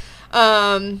wild.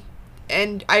 And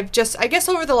I've just, I guess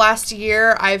over the last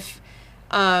year, I've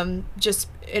just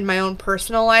in my own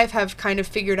personal life have kind of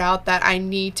figured out that I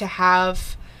need to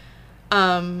have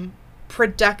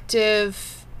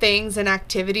productive things and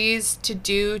activities to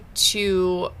do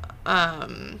to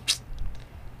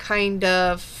kind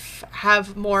of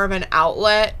have more of an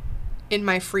outlet in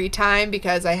my free time,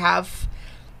 because I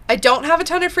don't have a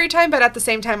ton of free time, but at the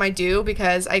same time I do,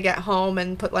 because I get home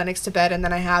and put Lennox to bed, and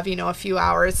then I have, you know, a few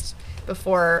hours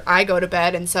before I go to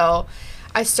bed. And so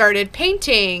I started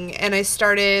painting, and I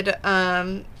started,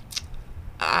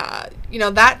 you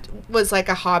know, that was like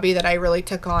a hobby that I really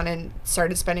took on and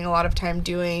started spending a lot of time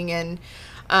doing. And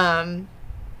now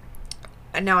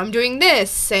I'm doing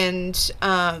this, and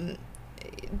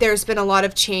there's been a lot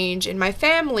of change in my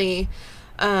family,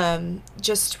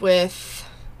 just with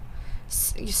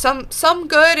some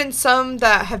good and some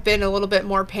that have been a little bit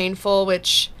more painful,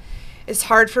 which is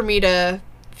hard for me to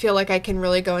feel like I can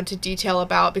really go into detail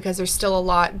about, because there's still a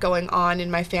lot going on in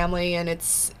my family, and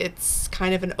it's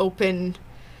kind of an open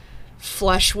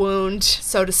flesh wound,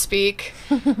 so to speak.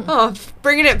 Oh,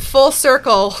 bringing it full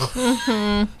circle.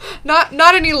 Not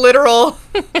any literal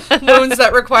wounds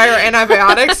that require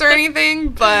antibiotics or anything,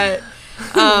 but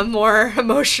more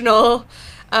emotional.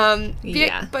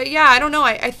 Yeah. But yeah, I don't know.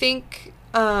 I think,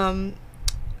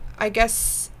 I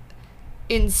guess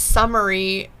in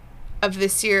summary of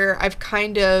this year, I've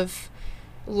kind of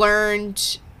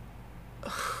learned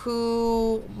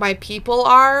who my people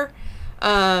are,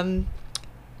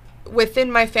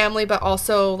 within my family, but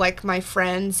also like my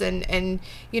friends and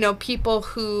you know, people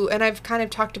who, and I've kind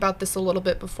of talked about this a little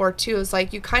bit before too, is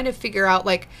like you kind of figure out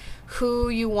like who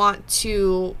you want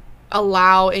to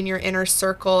allow in your inner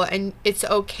circle, and it's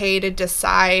okay to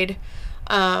decide,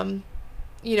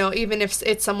 you know, even if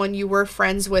it's someone you were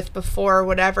friends with before or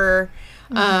whatever,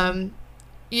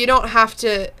 you don't have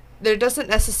to, there doesn't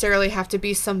necessarily have to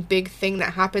be some big thing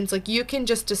that happens. Like you can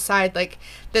just decide like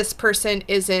this person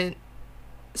isn't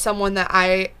someone that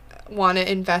I want to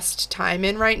invest time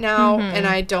in right now, and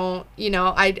I don't, you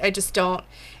know, I just don't,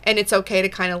 and it's okay to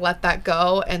kind of let that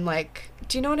go, and like,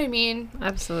 do you know what I mean?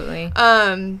 Absolutely.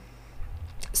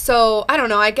 So I don't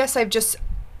know, I guess I've just,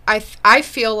 I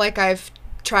feel like I've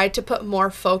tried to put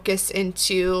more focus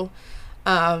into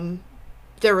the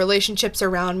relationships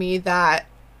around me that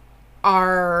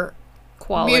are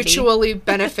Quality. mutually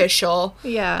beneficial.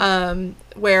 Yeah.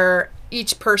 Where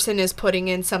each person is putting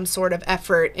in some sort of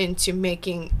effort into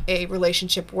making a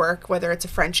relationship work, whether it's a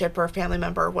friendship or a family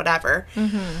member or whatever.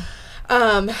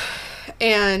 And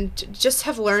just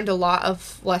have learned a lot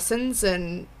of lessons,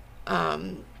 and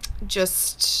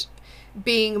just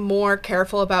being more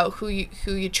careful about who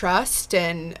you trust,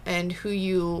 and who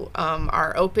you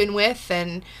are open with,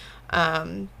 and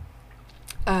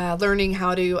learning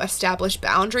how to establish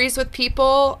boundaries with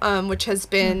people, which has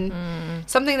been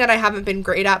something that I haven't been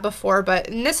great at before.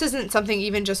 And this isn't something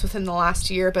even just within the last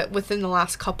year, but within the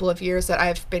last couple of years that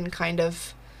I've been kind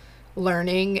of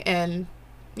learning and,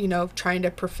 you know, trying to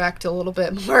perfect a little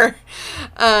bit more.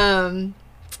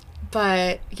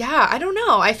 But yeah, I don't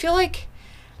know. I feel like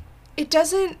it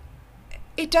doesn't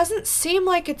seem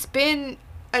like it's been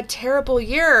a terrible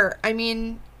year. I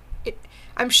mean,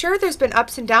 I'm sure there's been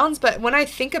ups and downs, but when I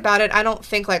think about it, I don't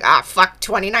think like, fuck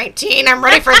 2019, I'm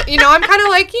ready for, you know, I'm kind of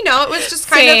like, you know, it was just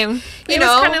kind of, you know. It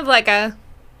was kind of like a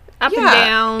up and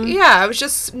down. Yeah, it was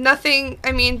just nothing.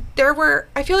 I mean,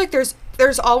 I feel like there's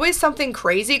always something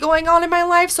crazy going on in my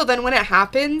life, so then when it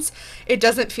happens, it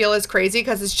doesn't feel as crazy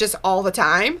because it's just all the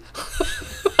time.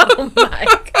 Oh my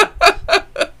God.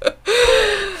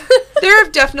 There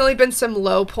have definitely been some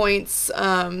low points,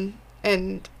 and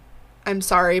I'm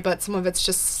sorry, but some of it's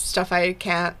just stuff I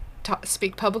can't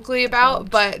speak publicly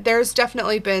about. But there's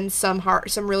definitely been some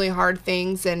really hard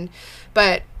things,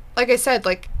 but like I said,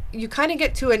 like you kind of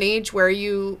get to an age where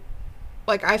you,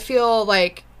 like, I feel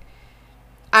like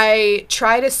I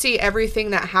try to see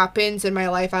everything that happens in my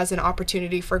life as an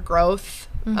opportunity for growth,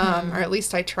 or at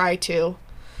least I try to.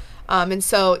 And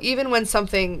so even when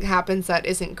something happens that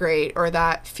isn't great or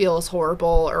that feels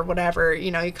horrible or whatever, you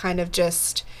know, you kind of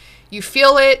just, you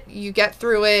feel it, you get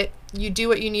through it, you do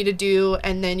what you need to do,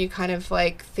 and then you kind of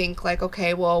like think like,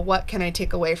 okay, well, what can I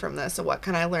take away from this, or what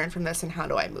can I learn from this, and how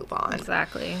do I move on?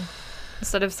 Exactly.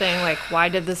 Instead of saying like, why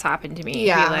did this happen to me?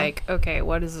 Yeah. Be like, okay,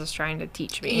 what is this trying to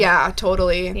teach me? Yeah,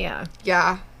 totally. Yeah.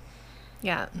 Yeah.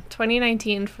 Yeah.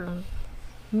 2019 for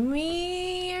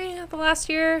me, the last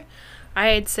year,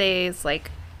 I'd say is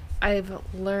like, I've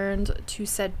learned to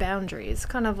set boundaries,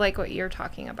 kind of like what you're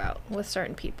talking about with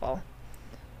certain people.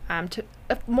 To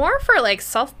more for like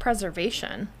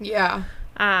self-preservation. Yeah.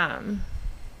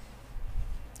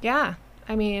 Yeah.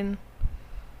 I mean,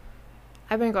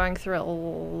 I've been going through a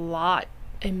lot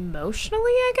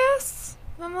emotionally, I guess,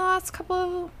 in the last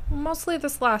mostly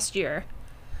this last year.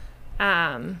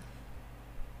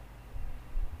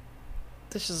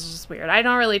 This is just weird. I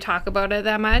don't really talk about it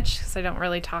that much because I don't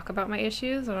really talk about my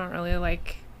issues. I don't really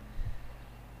like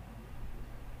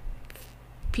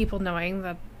people knowing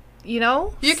that, you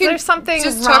know, you can there's something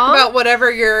just wrong. talk about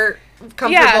whatever you're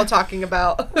comfortable talking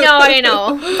about. No, I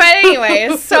know. But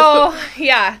anyways, so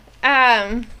yeah.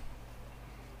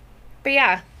 But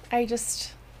yeah, I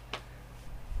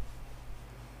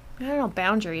don't know,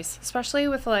 boundaries, especially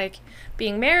with like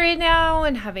being married now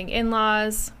and having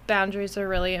in-laws. Boundaries are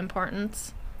really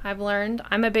important. I've learned.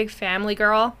 I'm a big family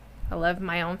girl. I love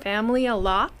my own family a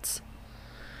lot.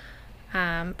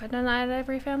 But not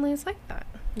every family is like that.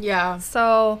 Yeah.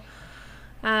 So,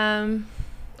 also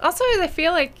I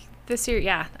feel like this year,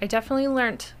 yeah, I definitely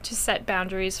learned to set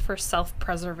boundaries for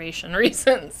self-preservation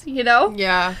reasons, you know?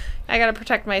 Yeah. I gotta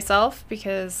protect myself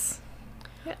because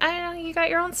I don't know, you got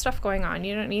your own stuff going on.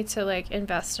 You don't need to, like,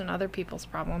 invest in other people's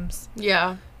problems.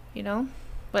 Yeah. You know?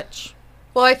 Which...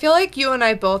 Well, I feel like you and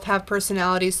I both have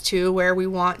personalities, too, where we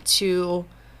want to,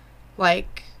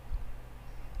 like,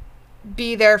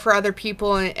 be there for other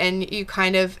people, and you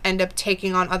kind of end up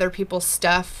taking on other people's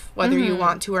stuff, whether you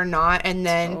want to or not, and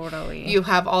then you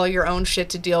have all your own shit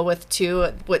to deal with,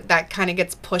 too. That kind of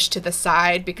gets pushed to the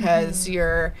side because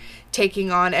you're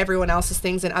taking on everyone else's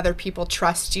things, and other people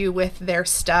trust you with their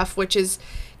stuff, which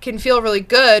can feel really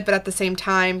good, but at the same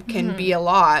time can be a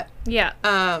lot. Yeah.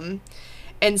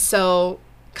 And so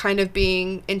kind of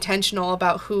being intentional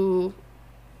about who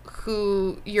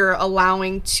you're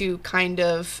allowing to kind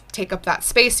of take up that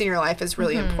space in your life is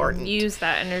really important. Use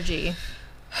that energy.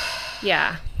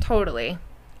 Yeah, totally.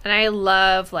 And I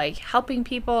love, like, helping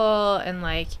people, and,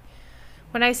 like,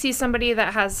 when I see somebody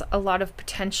that has a lot of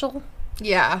potential,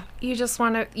 yeah, you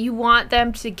want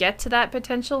them to get to that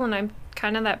potential, and I'm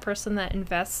kind of that person that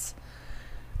invests.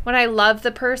 When I love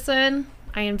the person,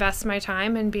 I invest my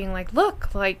time in being like,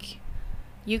 look, like,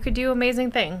 you could do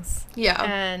amazing things. Yeah.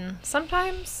 And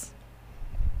sometimes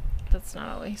that's not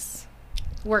always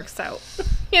works out,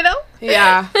 you know?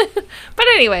 Yeah. But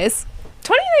anyways,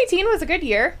 2019 was a good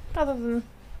year. Other than,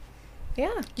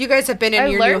 yeah. You guys have been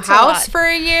in your new house for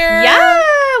a year? Yeah.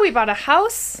 We bought a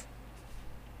house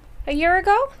a year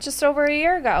ago, just over a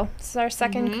year ago. This is our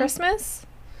second Christmas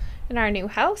in our new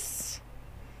house.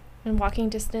 In walking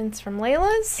distance from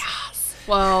Layla's. Yes.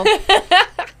 Well,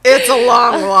 it's a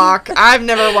long walk. I've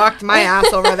never walked my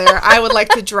ass over there. I would like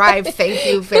to drive, thank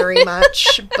you very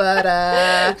much. But,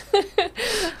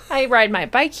 I ride my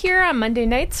bike here on Monday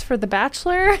nights for The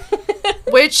Bachelor.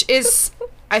 Which is,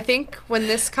 I think, when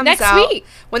this comes next out. Week.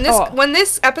 When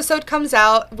this episode comes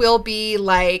out, we'll be,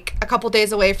 like, a couple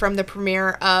days away from the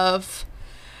premiere of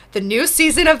the new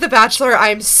season of The Bachelor.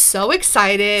 I'm so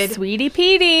excited. Sweetie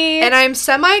Petey. And I'm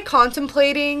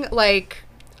semi-contemplating, like...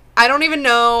 I don't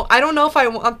know if I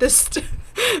want this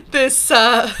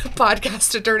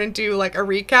podcast to turn into, like, a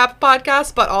recap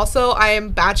podcast, but also I am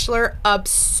Bachelor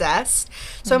obsessed.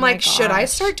 So I'm like, should I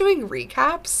start doing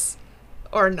recaps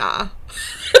or nah?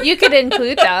 You could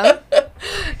include them.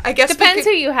 I guess depends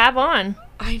who you have on.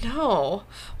 I know.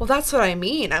 Well, that's what I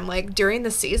mean. I'm like, during the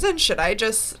season, should I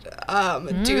just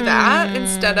do that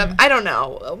instead of... I don't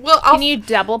know. Well, Can you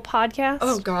double podcast?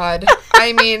 Oh, God.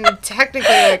 I mean, technically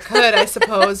I could, I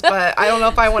suppose, but I don't know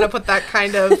if I want to put that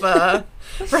kind of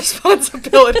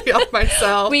responsibility on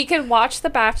myself. We could watch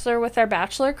The Bachelor with our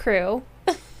Bachelor crew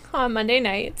on Monday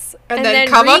nights. And then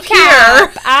come up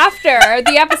here. After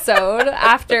the episode,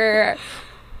 after...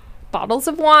 bottles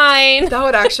of wine. That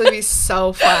would actually be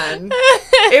so fun.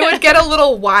 It would get a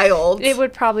little wild. It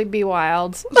would probably be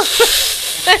wild.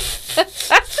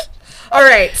 All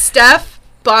right, Steph,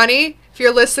 Bonnie, if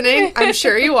you're listening, I'm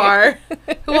sure you are.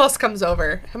 Who else comes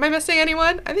over? Am I missing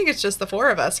anyone? I think it's just the four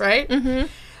of us, right?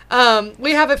 Mm-hmm.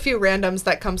 We have a few randoms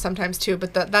that come sometimes too,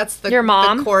 but that's the, Your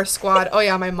mom? the core squad. Oh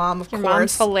yeah, my mom, of course.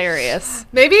 Mom's hilarious.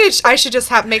 Maybe I should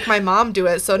just make my mom do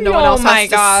it so no one else has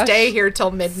to stay here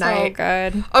till midnight.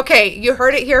 So good. Okay, you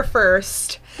heard it here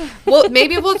first.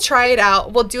 Maybe we'll try it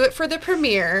out. We'll do it for the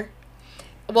premiere.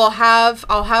 I'll have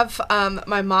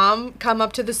my mom come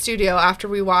up to the studio after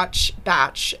we watch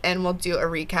Batch, and we'll do a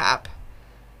recap.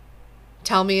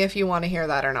 Tell me if you want to hear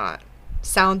that or not.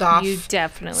 Sound off. You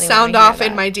definitely sound want to off hear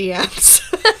in my DMs.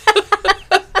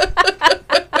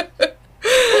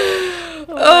 Oh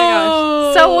my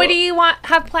gosh. So what do you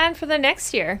have planned for the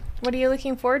next year? What are you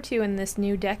looking forward to in this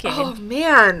new decade? Oh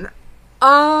man.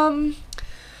 I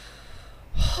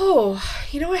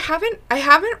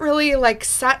haven't really, like,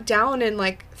 sat down and,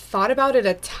 like, thought about it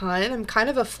a ton. I'm kind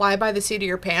of a fly by the seat of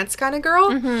your pants kind of girl.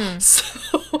 Mm-hmm.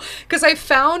 So, because I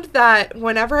found that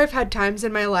whenever I've had times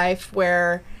in my life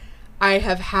where I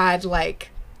have had, like,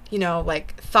 you know,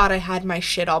 like, thought I had my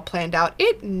shit all planned out,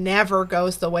 it never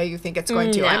goes the way you think it's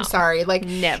going to. No, I'm sorry. Like,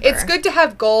 never. It's good to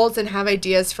have goals and have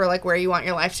ideas for, like, where you want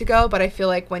your life to go, but I feel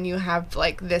like when you have,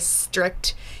 like, this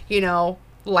strict, you know,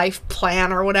 life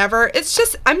plan or whatever, it's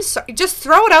just, I'm sorry, just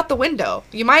throw it out the window.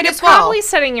 You might as well. You're probably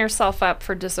setting yourself up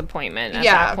for disappointment at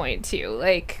that point, too.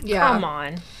 Like, come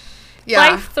on. Yeah.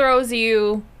 Life throws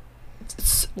you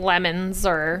lemons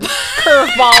or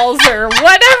curveballs or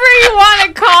whatever you want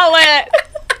to call it.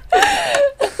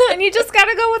 And you just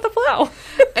gotta go with the flow.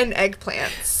 And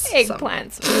eggplants.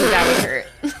 Eggplants. Ooh, that would hurt.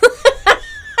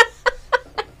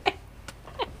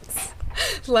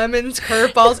 Lemons,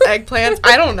 curveballs, eggplants.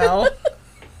 I don't know.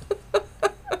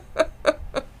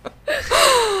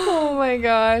 Oh my my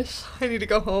gosh. I need to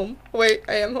go home. Wait,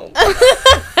 I am home.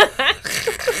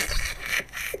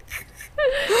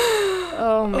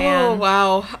 Oh, man. Oh,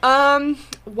 wow.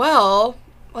 Well,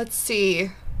 let's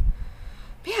see.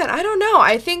 Man, I don't know.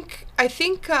 I think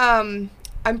I'm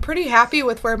pretty happy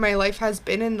with where my life has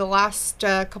been in the last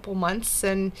couple months,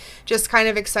 and just kind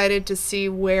of excited to see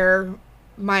where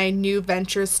my new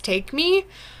ventures take me.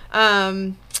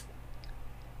 Yeah,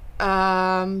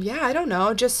 I don't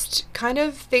know. Just kind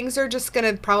of things are just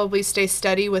going to probably stay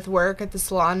steady with work at the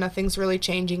salon. Nothing's really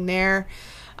changing there.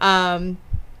 I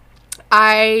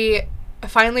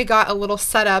finally got a little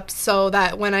setup so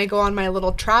that when I go on my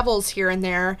little travels here and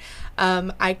there,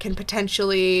 I can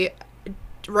potentially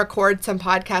record some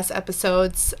podcast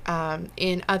episodes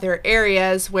in other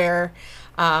areas where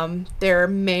there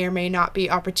may or may not be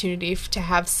opportunity to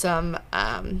have some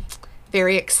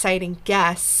very exciting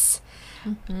guests.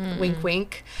 Mm-hmm. Wink,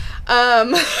 wink.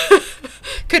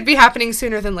 Could be happening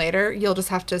sooner than later. You'll just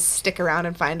have to stick around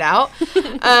and find out.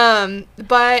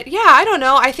 But yeah, I don't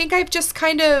know. I think I'm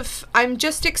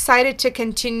just excited to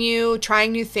continue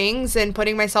trying new things and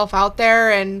putting myself out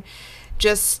there, and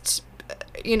just,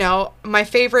 my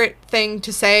favorite thing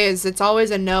to say is it's always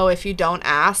a no if you don't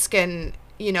ask. And,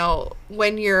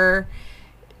 when you're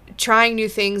trying new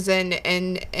things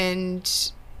and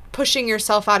pushing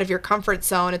yourself out of your comfort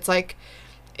zone, it's like,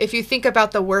 if you think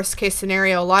about the worst case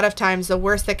scenario, a lot of times the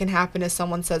worst that can happen is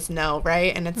someone says no,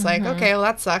 right? And it's like, okay, well,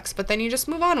 that sucks. But then you just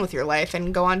move on with your life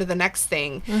and go on to the next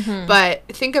thing. Mm-hmm. But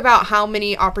think about how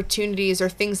many opportunities or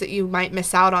things that you might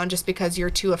miss out on just because you're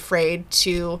too afraid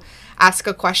to ask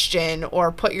a question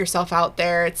or put yourself out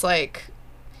there. It's like,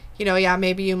 yeah,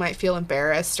 maybe you might feel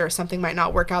embarrassed or something might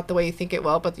not work out the way you think it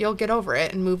will, but you'll get over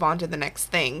it and move on to the next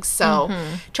thing. So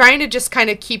trying to just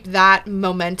kind of keep that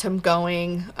momentum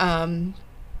going,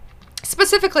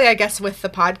 specifically, I guess, with the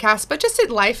podcast, but just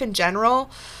in life in general.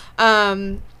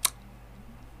 I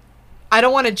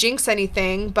don't want to jinx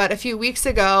anything, but a few weeks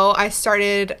ago, I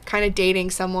started kind of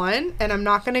dating someone, and I'm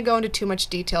not going to go into too much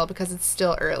detail because it's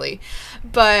still early,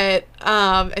 but,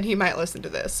 and he might listen to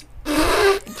this.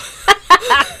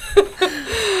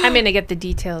 I'm going to get the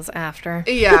details after.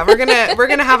 Yeah, we're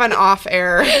going to have an off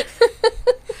air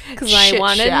because I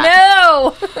want to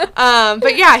know.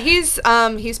 But yeah, he's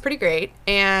pretty great,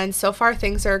 and so far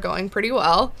things are going pretty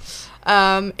well.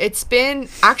 It's been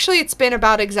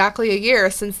about exactly a year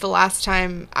since the last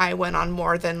time I went on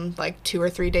more than like 2 or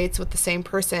 3 dates with the same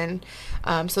person.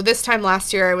 So this time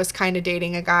last year I was kind of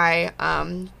dating a guy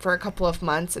for a couple of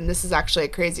months, and this is actually a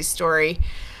crazy story.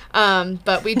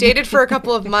 But we dated for a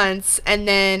couple of months, and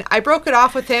then I broke it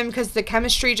off with him because the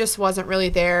chemistry just wasn't really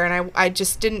there, and I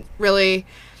just didn't really,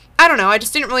 I don't know, I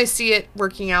just didn't really see it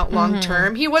working out long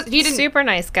term. He didn't, super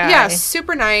nice guy. Yeah,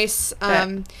 super nice.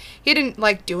 He didn't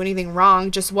like do anything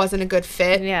wrong, just wasn't a good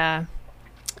fit. Yeah.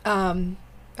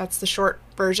 That's the short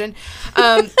version.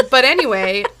 But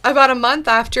anyway, about a month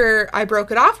after I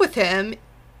broke it off with him,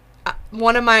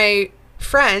 one of my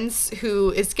friends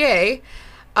who is gay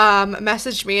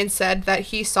messaged me and said that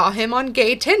he saw him on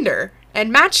gay Tinder and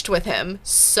matched with him.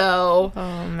 So,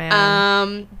 oh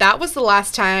man, that was the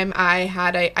last time I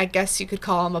had I guess you could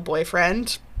call him a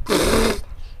boyfriend.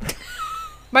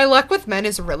 My luck with men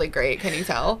is really great. Can you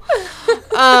tell?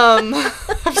 I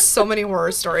have so many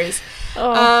horror stories.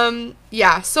 Oh.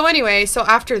 Yeah. So anyway, so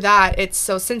after that,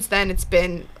 since then it's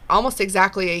been almost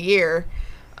exactly a year.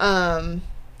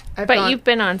 You've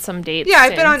been on some dates. Yeah,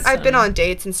 I've been on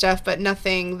dates and stuff, but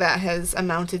nothing that has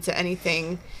amounted to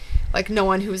anything. Like no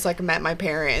one who's like met my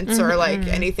parents or like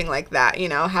anything like that.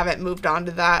 Haven't moved on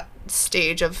to that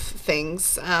stage of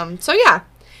things. So yeah,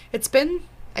 it's been.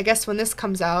 I guess when this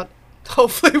comes out,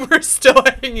 hopefully we're still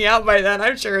hanging out by then.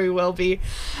 I'm sure we will be.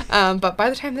 But by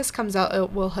the time this comes out,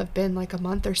 it will have been like a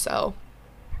month or so.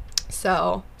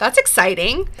 So that's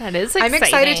exciting. That is exciting. I'm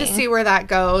excited to see where that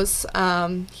goes.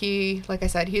 He, like I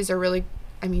said,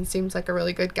 seems like a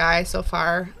really good guy so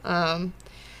far.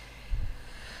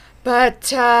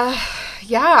 But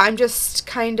yeah, I'm just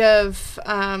kind of,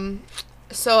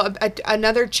 so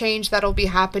another change that'll be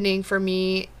happening for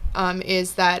me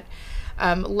is that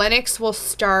Lennox will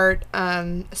start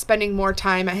spending more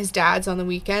time at his dad's on the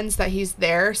weekends that he's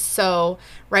there. So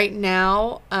right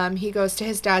now he goes to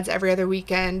his dad's every other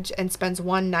weekend and spends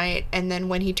one night. And then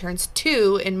when he turns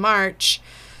 2 in March,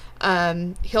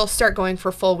 he'll start going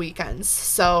for full weekends.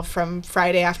 So from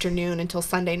Friday afternoon until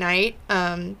Sunday night,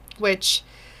 which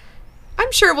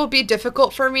I'm sure will be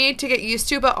difficult for me to get used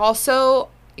to, but also,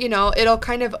 it'll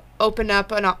kind of open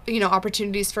up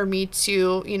opportunities for me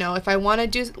to, if I want to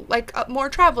do like more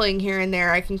traveling here and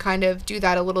there, I can kind of do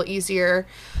that a little easier,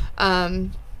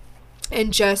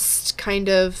 and just kind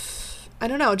of I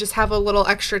don't know, just have a little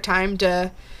extra time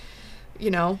to,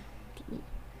 you know,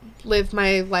 live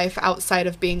my life outside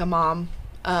of being a mom.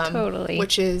 Totally.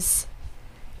 Which is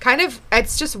kind of,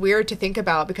 it's just weird to think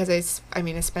about because I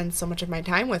spend so much of my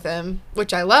time with him,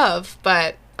 which I love,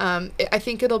 but I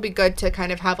think it'll be good to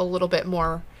kind of have a little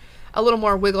more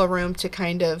wiggle room to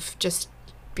kind of just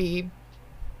be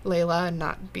Layla and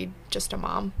not be just a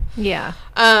mom. Yeah.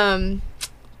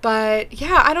 But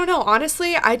yeah, I don't know.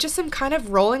 Honestly, I just am kind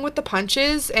of rolling with the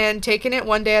punches and taking it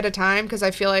one day at a time because I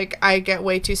feel like I get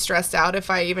way too stressed out if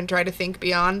I even try to think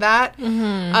beyond that.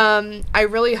 Mm-hmm. I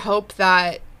really hope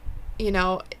that, you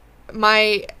know,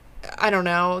 I don't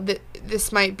know,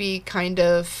 this might be kind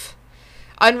of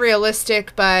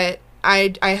unrealistic, but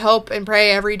I hope and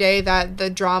pray every day that the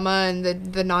drama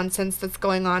and the nonsense that's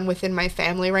going on within my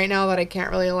family right now that I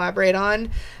can't really elaborate on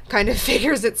kind of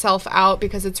figures itself out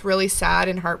because it's really sad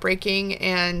and heartbreaking.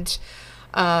 And,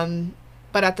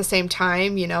 but at the same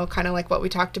time, you know, kind of like what we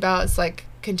talked about, it's like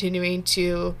continuing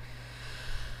to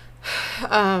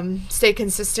stay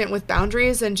consistent with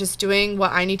boundaries and just doing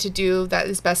what I need to do that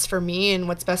is best for me and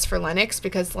what's best for Lennox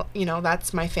because, you know,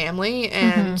 that's my family.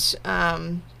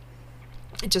 And,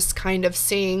 just kind of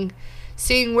seeing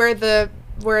where the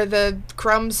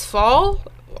crumbs fall,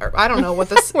 or I don't know what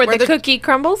this where the cookie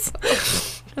crumbles.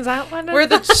 Is that what? Where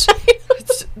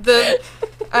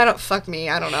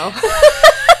I don't know.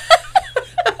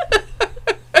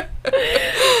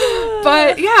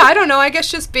 But yeah, I don't know. I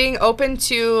guess just being open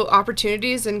to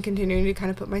opportunities and continuing to kind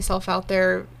of put myself out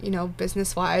there, you know,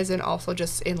 business wise and also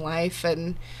just in life,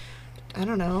 and I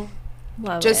don't know.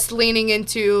 Just leaning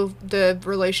into the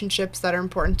relationships that are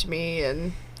important to me,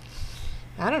 and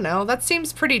I don't know. That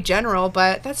seems pretty general,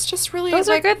 but that's just really those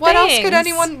like are good what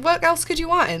things. What else could you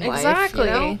want in life? Exactly.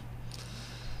 You know?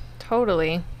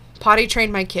 Totally. Potty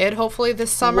train my kid hopefully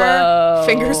this summer. Whoa.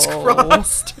 Fingers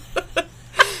crossed.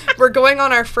 We're going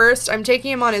on I'm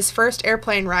taking him on his first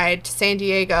airplane ride to San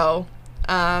Diego.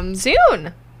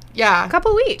 Soon. Yeah. A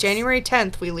couple weeks. January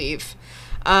 10th we leave.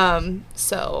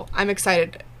 So I'm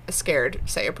excited. Scared,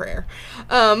 say a prayer.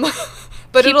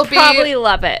 But it'll probably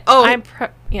love it. Oh,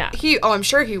 I'm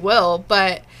sure he will.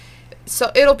 But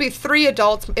so it'll be 3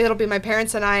 adults. It'll be my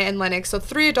parents and I and Lennox. So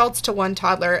 3 adults to 1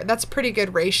 toddler. That's a pretty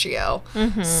good ratio.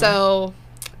 Mm-hmm. So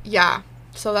yeah,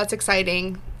 so that's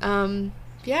exciting.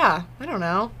 Yeah, I don't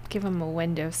know. Give him a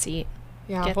window seat.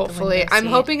 Yeah, hopefully. I'm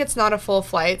hoping it's not a full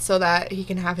flight so that he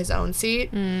can have his own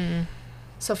seat.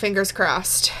 So fingers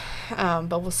crossed.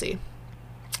 But we'll see.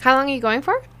 How long are you going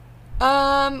for?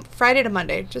 Friday to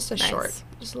Monday, just a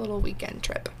little weekend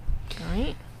trip. All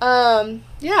right.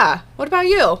 Yeah. What about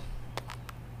you?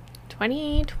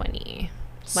 2020.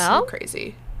 So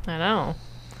crazy. I know.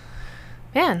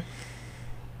 Man.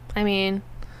 I mean,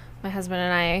 my husband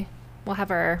and I will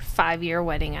have our 5-year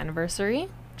wedding anniversary,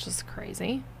 which is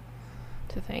crazy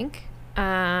to think.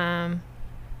 And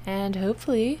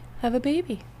hopefully have a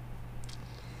baby.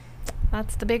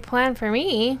 That's the big plan for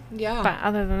me. Yeah. But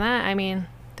other than that, I mean,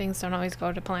 things don't always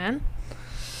go to plan,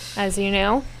 as you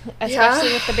know,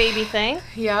 especially with the baby thing.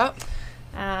 Yeah.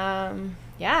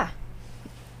 Yeah.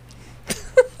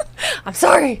 I'm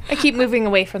sorry. I keep moving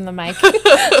away from the mic. What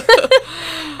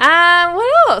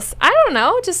else? I don't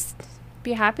know. Just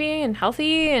be happy and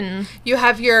healthy, and you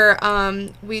have your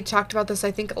we talked about this I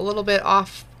think a little bit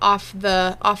off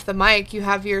the mic. You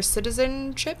have your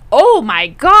citizenship. Oh my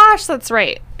gosh, that's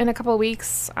right. In a couple of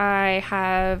weeks I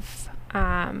have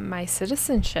my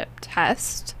citizenship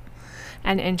test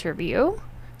and interview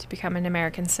to become an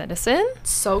American citizen.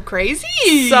 So crazy.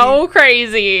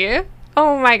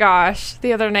 Oh my gosh.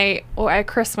 The other night at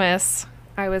Christmas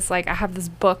I was like, I have this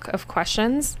book of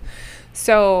questions.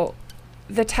 So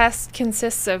the test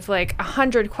consists of like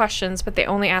 100 questions, but they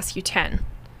only ask you 10.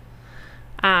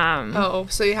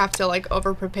 So you have to like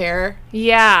over prepare.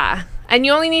 Yeah. And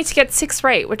you only need to get 6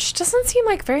 right, which doesn't seem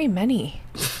like very many.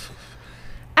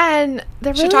 And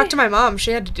they're really... Should talk to my mom.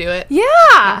 She had to do it.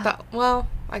 Yeah.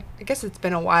 I guess it's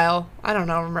been a while. I don't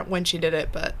know when she did it,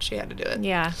 but she had to do it.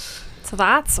 Yeah. So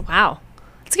wow.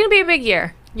 It's going to be a big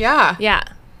year. Yeah. Yeah.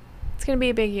 It's going to be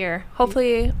a big year.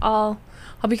 Hopefully I'll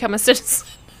become a citizen.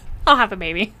 I'll have a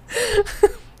baby.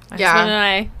 My husband and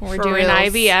I, we're doing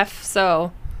IVF,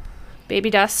 so baby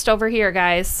dust over here,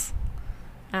 guys.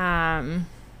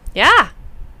 Yeah.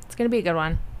 It's going to be a good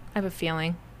one. I have a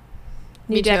feeling.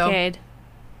 New decade.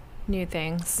 New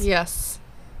things. Yes.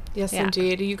 Yes,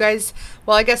 indeed. You guys,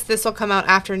 well, I guess this will come out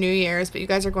after New Year's, but you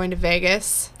guys are going to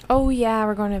Vegas. Oh, yeah,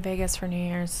 we're going to Vegas for New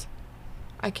Year's.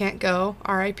 I can't go,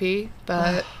 R.I.P.,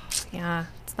 but... Yeah,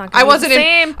 it's not going to be the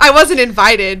same. I wasn't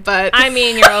invited, but... I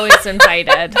mean, you're always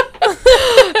invited.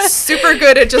 super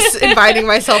good at just inviting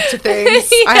myself to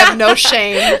things. Yeah. I have no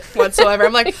shame whatsoever.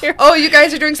 I'm like, oh, you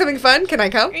guys are doing something fun? Can I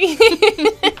come?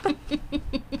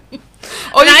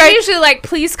 Oh, I'm usually like,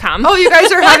 please come. Oh, you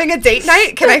guys are having a date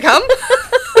night? Can I come?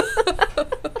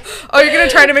 Oh, you're going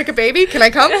to try to make a baby? Can I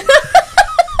come?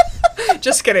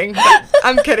 Just kidding.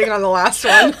 I'm kidding on the last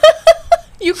one.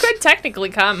 You could technically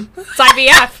come. It's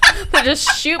IVF. But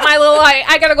just shoot my little eye.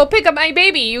 I got to go pick up my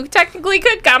baby. You technically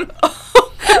could come. That's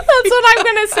what I'm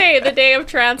going to say the day of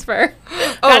transfer.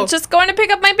 Oh. I'm just going to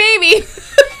pick up my baby.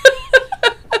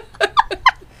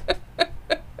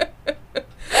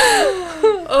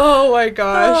 Oh my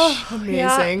gosh. Oh,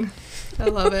 amazing. Yeah. I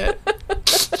love it.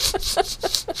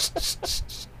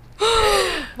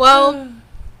 Well,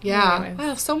 yeah. Anyways.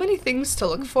 Wow, so many things to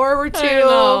look forward to. I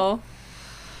know.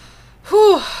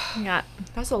 Whew. Yeah.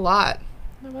 That's a lot.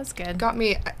 That was good. Got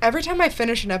me. Every time I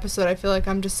finish an episode, I feel like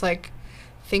I'm just like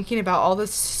thinking about all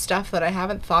this stuff that I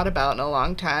haven't thought about in a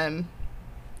long time.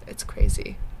 It's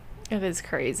crazy. It is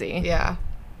crazy. Yeah.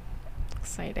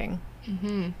 Exciting.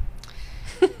 Mm-hmm.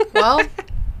 Well,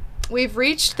 we've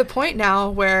reached the point now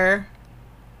where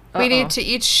we need to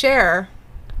each share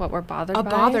what we're bothered by. A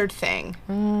bothered thing.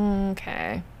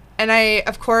 Okay. And I,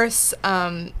 of course,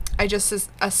 I just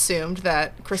assumed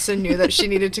that Kristin knew that she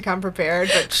needed to come prepared,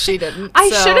 but she didn't. I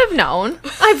should have known.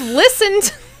 I've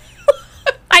listened.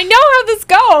 I know how this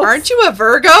goes. Aren't you a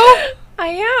Virgo?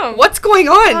 I am. What's going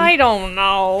on? I don't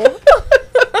know.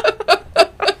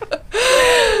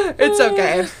 It's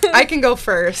okay. I can go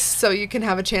first, so you can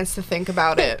have a chance to think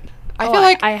about it. I feel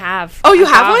like I have. Oh, you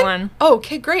have one? Oh,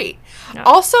 okay, great. No.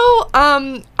 Also,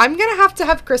 I'm gonna have to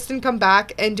have Kristin come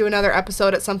back and do another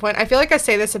episode at some point. I feel like I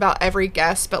say this about every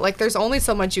guest, but like, there's only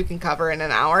so much you can cover in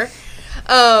an hour.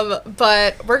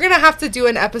 But we're gonna have to do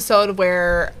an episode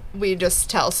where we just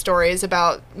tell stories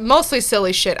about mostly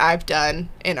silly shit I've done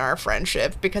in our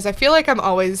friendship, because I feel like I'm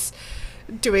always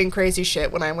doing crazy shit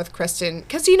when I'm with Kristin,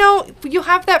 because you know, you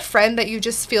have that friend that you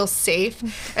just feel safe,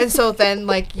 and so then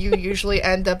like you usually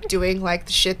end up doing like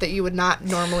the shit that you would not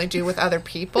normally do with other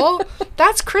people.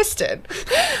 That's Kristin.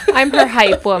 I'm her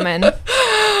hype woman.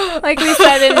 Like we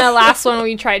said in the last one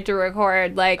we tried to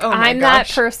record, like I'm that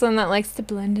person that likes to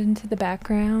blend into the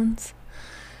backgrounds.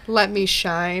 Let me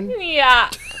shine. Yeah.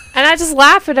 And I just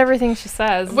laugh at everything she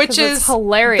says, which is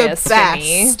hilarious the best.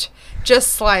 To me.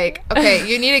 Just like, okay,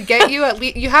 you need to get you at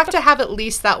least, you have to have at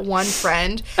least that one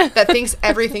friend that thinks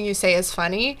everything you say is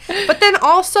funny. But then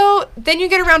also, then you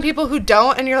get around people who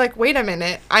don't, and you're like, wait a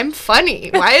minute, I'm funny.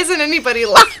 Why isn't anybody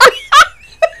laughing?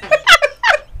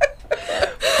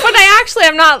 But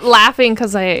I'm not laughing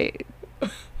because I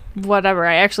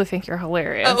actually think you're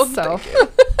hilarious. Oh, so. Thank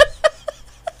you.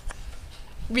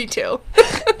 Me too.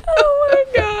 Oh my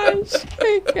gosh.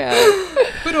 I can't.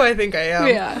 Who do I think I am?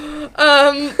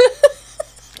 Yeah.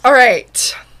 All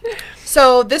right.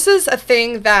 So this is a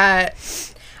thing that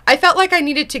I felt like I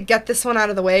needed to get this one out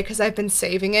of the way because I've been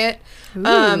saving it.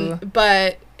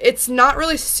 But it's not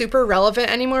really super relevant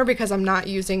anymore because I'm not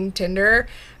using Tinder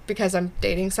because I'm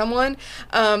dating someone.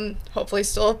 Hopefully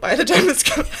still by the time this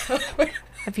comes out.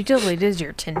 Have you deleted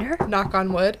your Tinder? Knock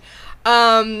on wood.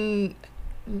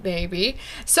 Maybe.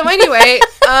 So anyway,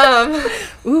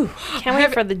 ooh, can't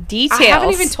wait for the details. I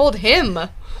haven't even told him.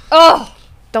 Oh,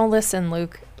 don't listen,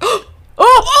 Luke. Oh!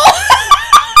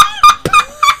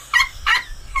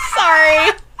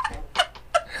 Sorry.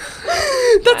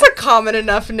 That's a common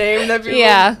enough name that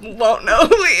people won't know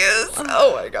who he is.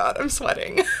 Oh my god, I'm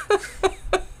sweating.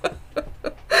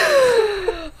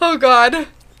 Oh god.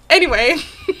 Anyway.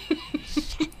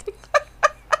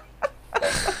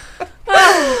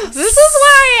 This is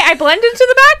why I blend into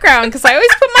the background, because I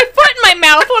always put my foot in my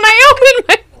mouth when I open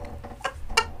my...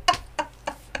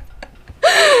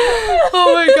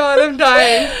 Oh my god, I'm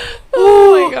dying.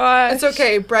 Oh my god. It's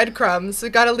okay, breadcrumbs. We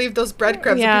gotta leave those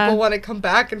breadcrumbs if people want to come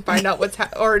back and find out what's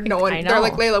or no one. They're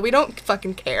like, Layla, we don't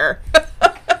fucking care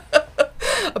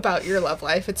about your love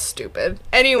life. It's stupid.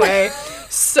 Anyway,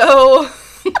 so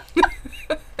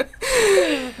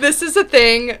this is a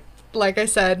thing, like I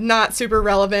said, not super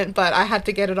relevant, but I had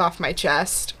to get it off my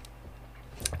chest.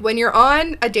 When you're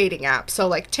on a dating app, so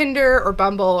like Tinder or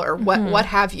Bumble or what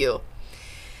have you,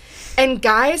 and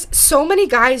guys, so many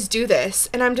guys do this,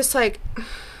 and I'm just like,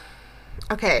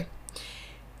 okay,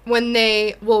 when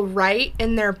they will write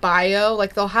in their bio,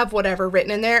 like they'll have whatever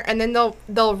written in there, and then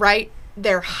they'll write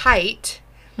their height,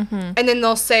 and then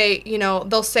they'll say,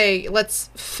 let's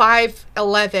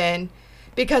 5'11",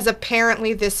 because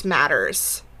apparently this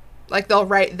matters. Like they'll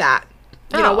write that,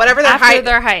 whatever their height.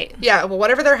 Their height. Yeah, well,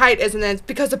 whatever their height is, and then it's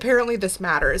because apparently this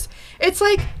matters. It's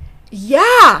like,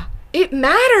 yeah, It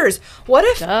matters. What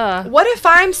if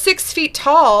I'm 6 feet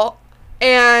tall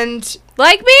and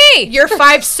like me, you're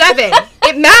 5'7"?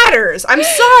 It matters. I'm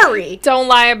sorry. Don't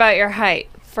lie about your height.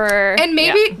 And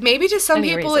maybe to some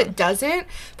people it doesn't,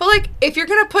 but like if you're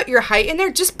gonna put your height in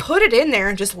there, just put it in there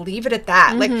and just leave it at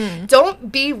that. Like,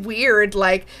 don't be weird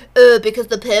like, because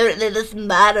apparently this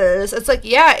matters. It's like,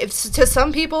 yeah, to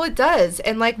some people it does,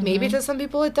 and like maybe to some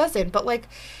people it doesn't, but like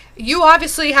you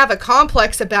obviously have a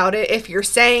complex about it if you're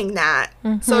saying that.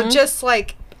 So just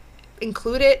like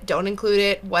include it, don't include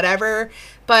it, whatever.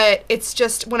 But it's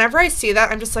just, whenever I see that,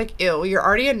 I'm just like, ew, you're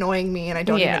already annoying me and I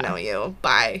don't even know you.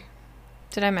 Bye.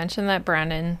 Did I mention that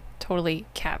Brandon totally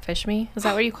catfished me? Is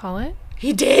that what you call it?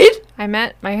 He did? I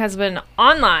met my husband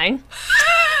online.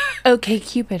 Okay,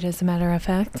 Cupid, as a matter of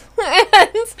fact.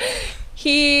 And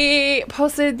he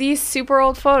posted these super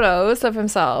old photos of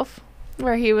himself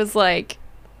where he was like,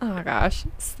 oh my gosh,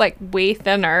 it's like way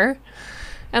thinner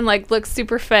and like looks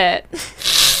super fit.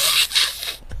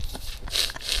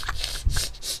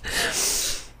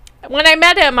 When I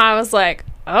met him, I was like,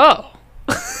 oh.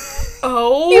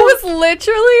 Oh. He was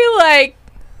literally like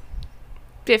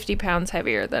 50 pounds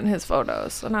heavier than his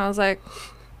photos. And I was like,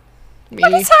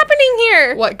 what is happening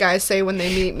here? What guys say when they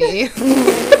meet me.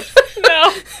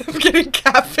 No. I'm getting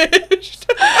catfished.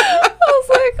 I was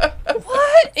like,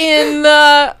 what in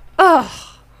the...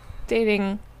 Oh,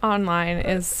 dating online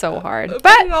is so hard.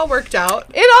 But it all worked out.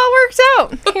 It all worked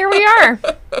out. Here we are.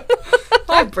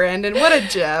 Hi, Brandon. What a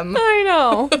gem. I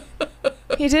know.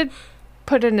 He did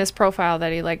put in his profile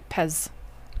that he liked Pez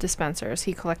dispensers.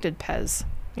 He collected Pez.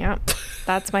 Yeah,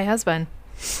 that's my husband.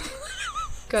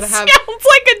 Gotta have. Sounds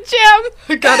like a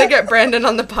gem. Gotta get Brandon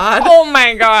on the pod. Oh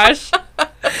my gosh.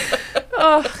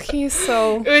 Oh, he's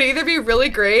so. It would either be really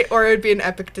great or it would be an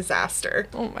epic disaster.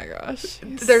 Oh my gosh.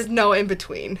 There's no in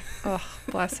between. Oh,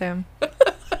 bless him.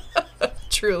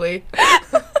 Truly.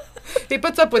 He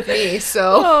puts up with me,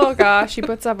 so. Oh gosh, he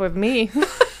puts up with me.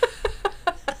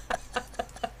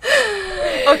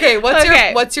 Okay,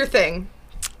 what's your thing?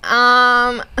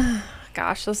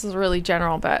 Gosh, this is really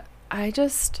general, but I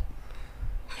just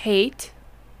hate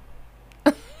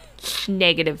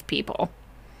negative people.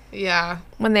 Yeah.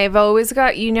 When they've always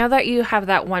got, you know, that you have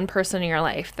that one person in your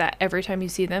life that every time you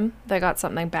see them, they got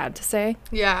something bad to say.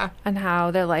 Yeah. And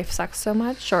how their life sucks so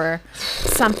much, or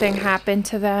something happened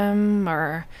to them,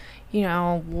 or, you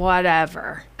know,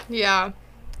 whatever. Yeah.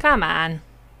 Come on.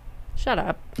 Shut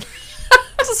up.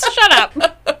 Just shut up.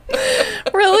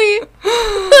 Really?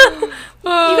 You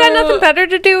got nothing better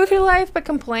to do with your life but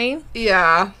complain?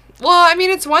 Yeah. Well, I mean,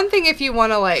 it's one thing if you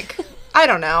want to, like, I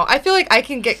don't know. I feel like I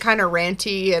can get kind of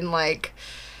ranty and, like,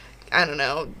 I don't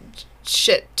know,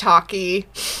 shit talky.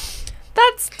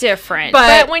 That's different.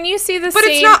 But when you see the same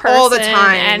it's not person all the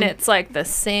time. And it's like the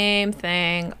same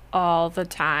thing all the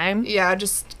time. Yeah,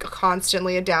 just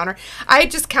constantly a downer. I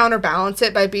just counterbalance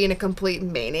it by being a complete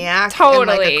maniac. Totally. And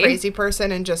like a crazy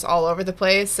person and just all over the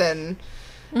place and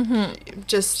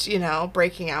just, you know,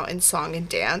 breaking out in song and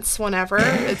dance whenever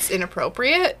it's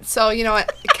inappropriate. So, you know,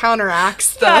 it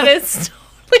counteracts the... That is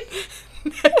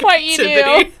totally what you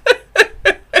do.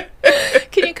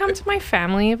 Can you come to my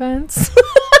family events?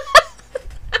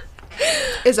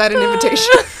 Is that an invitation?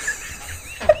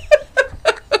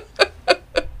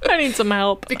 I need some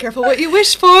help. Be careful what you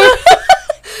wish for.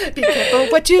 Be careful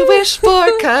what you wish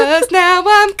for, 'cause now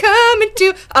I'm coming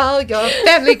to all your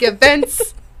family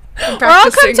events. Or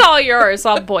I'll come to all yours.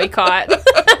 I'll boycott.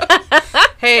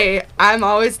 Hey, I'm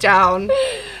always down.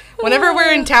 Whenever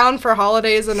we're in town for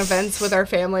holidays and events with our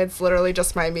family, it's literally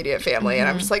just my immediate family. And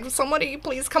I'm just like, somebody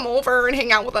please come over and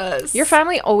hang out with us. Your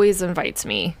family always invites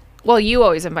me. Well, you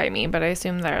always invite me, but I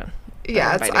assume they're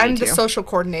I'm the social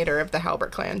coordinator of the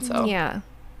Halbert clan, so. Yeah.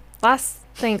 Last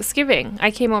Thanksgiving,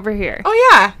 I came over here. Oh,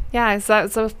 yeah. Yeah, so that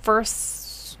was the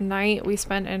first night we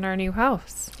spent in our new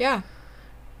house. Yeah.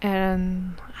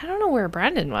 And I don't know where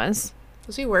Brandon was.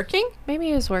 Was he working? Maybe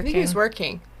he was working. I think he was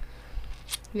working.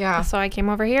 Yeah. So I came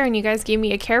over here and you guys gave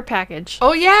me a care package.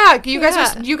 Oh yeah, you guys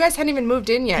hadn't even moved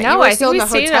in yet. No, you were I still think in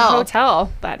we the stayed at a hotel.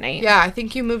 hotel that night. Yeah, I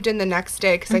think you moved in the next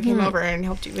day because I came over and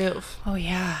helped you move. Oh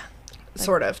yeah.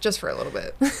 Sort of, just for a little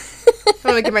bit. I don't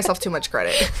want to give myself too much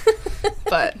credit,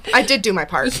 but I did do my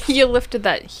part. You lifted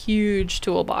that huge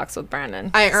toolbox with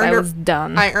Brandon. I was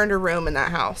done. I earned a room in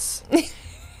that house.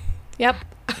 Yep.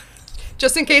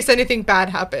 Just in case anything bad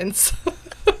happens.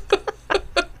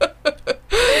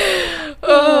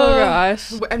 Oh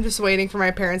gosh. I'm just waiting for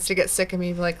my parents to get sick of me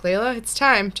and be like, Layla, it's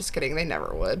time. Just kidding, they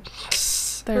never would.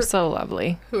 They're so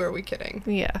lovely. Who are we kidding?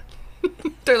 Yeah.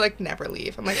 They're like, never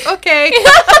leave. I'm like, okay.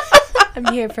 I'm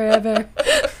here forever.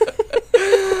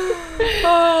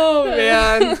 Oh,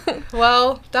 man.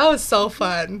 Well, that was so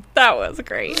fun. That was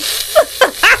great.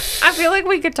 I feel like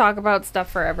we could talk about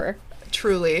stuff forever.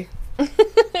 Truly.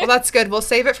 Well, that's good. We'll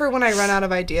save it for when I run out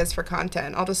of ideas for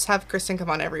content. I'll just have Kristin come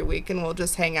on every week and we'll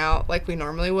just hang out like we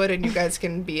normally would and you guys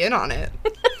can be in on it.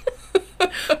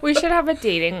 We should have a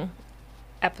dating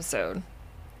episode.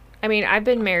 I mean, I've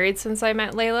been married since I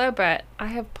met Layla, but I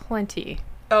have plenty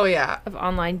Oh, yeah. of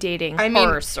online dating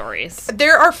horror stories.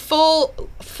 There are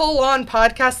full-on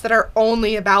podcasts that are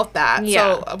only about that.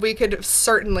 Yeah. So we could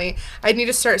certainly... I need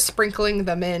to start sprinkling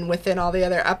them in within all the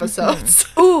other episodes.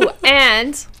 Ooh,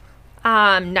 and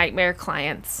nightmare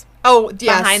clients. Oh,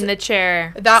 yes. Behind the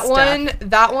chair That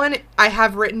stuff. one I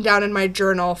have written down in my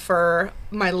journal for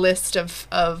my list of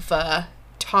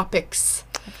topics.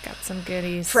 I've got some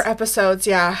goodies. For episodes,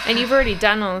 yeah. And you've already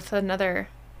done one with another...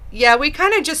 Yeah, we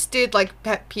kind of just did, like,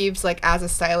 pet peeves, like, as a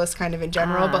stylist kind of in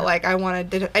general. But, like, I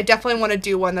definitely want to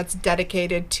do one that's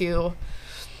dedicated to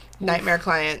nightmare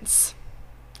clients.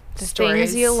 The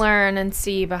stories. things you learn and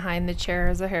see behind the chair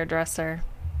as a hairdresser.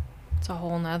 It's a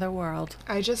whole nother world.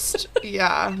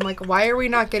 Yeah. I'm like, why are we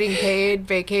not getting paid?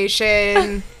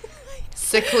 Vacation,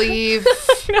 sick leave.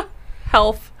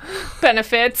 Health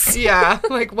benefits. Yeah.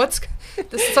 Like,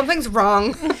 something's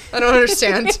wrong. I don't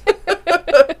understand.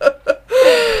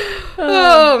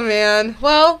 Oh, man.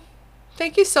 Well,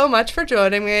 thank you so much for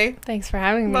joining me. Thanks for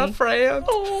having me. My friend.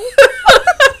 Oh.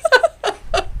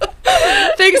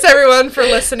 Thanks, everyone, for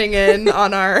listening in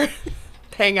on our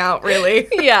hangout, really.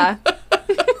 Yeah.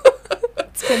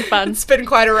 It's been fun. It's been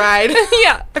quite a ride.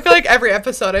 Yeah. I feel like every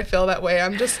episode I feel that way.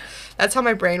 That's how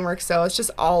my brain works, so it's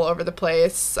just all over the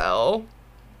place, so...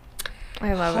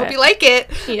 I love it. Hope you like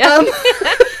it. Yeah.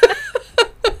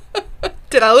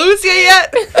 Did I lose you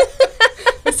yet?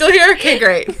 You still here? Okay,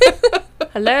 great.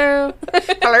 Hello.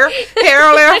 Hello.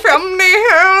 Hello from the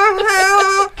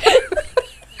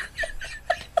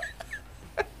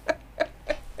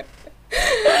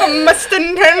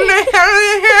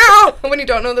When you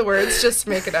don't know the words, just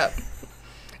make it up.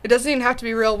 It doesn't even have to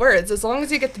be real words, as long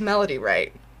as you get the melody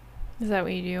right. Is that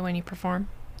what you do when you perform?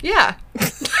 Yeah.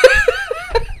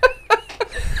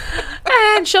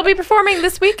 And she'll be performing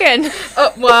this weekend.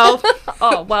 Oh, well.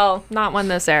 Oh, well, not when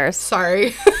this airs.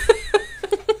 Sorry.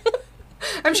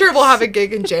 I'm sure we'll have a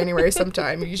gig in January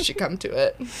sometime. You should come to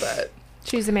it, but...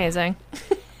 She's amazing.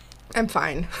 I'm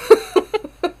fine.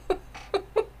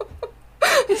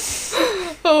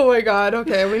 Oh my god,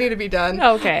 okay, we need to be done.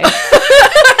 Okay.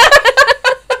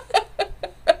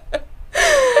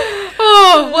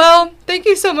 Oh, well, thank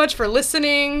you so much for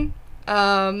listening.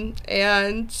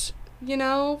 And, you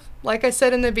know, like I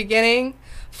said in the beginning,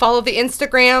 follow the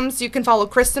Instagrams. You can follow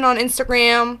Kristin on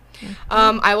Instagram.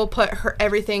 Mm-hmm. I will put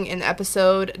everything in the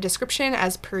episode description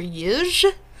as per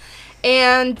usual.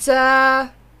 And,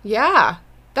 yeah,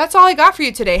 that's all I got for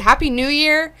you today. Happy New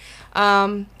Year.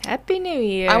 Happy New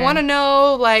Year. I want to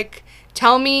know, like,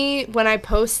 tell me when I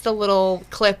post the little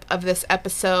clip of this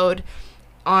episode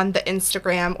on the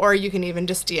Instagram, or you can even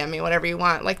just DM me, whatever you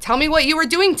want. Like, tell me what you were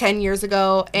doing 10 years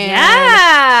ago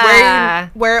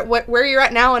and where you're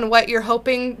at now and what you're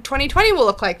hoping 2020 will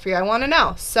look like for you. I want to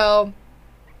know. So,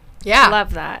 yeah.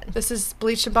 Love that. This is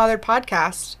Bleached and Bothered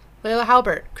Podcast. Layla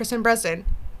Halbert, Kristin Brezden,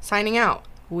 signing out.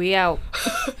 We out.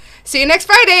 See you next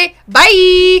Friday.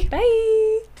 Bye. Bye.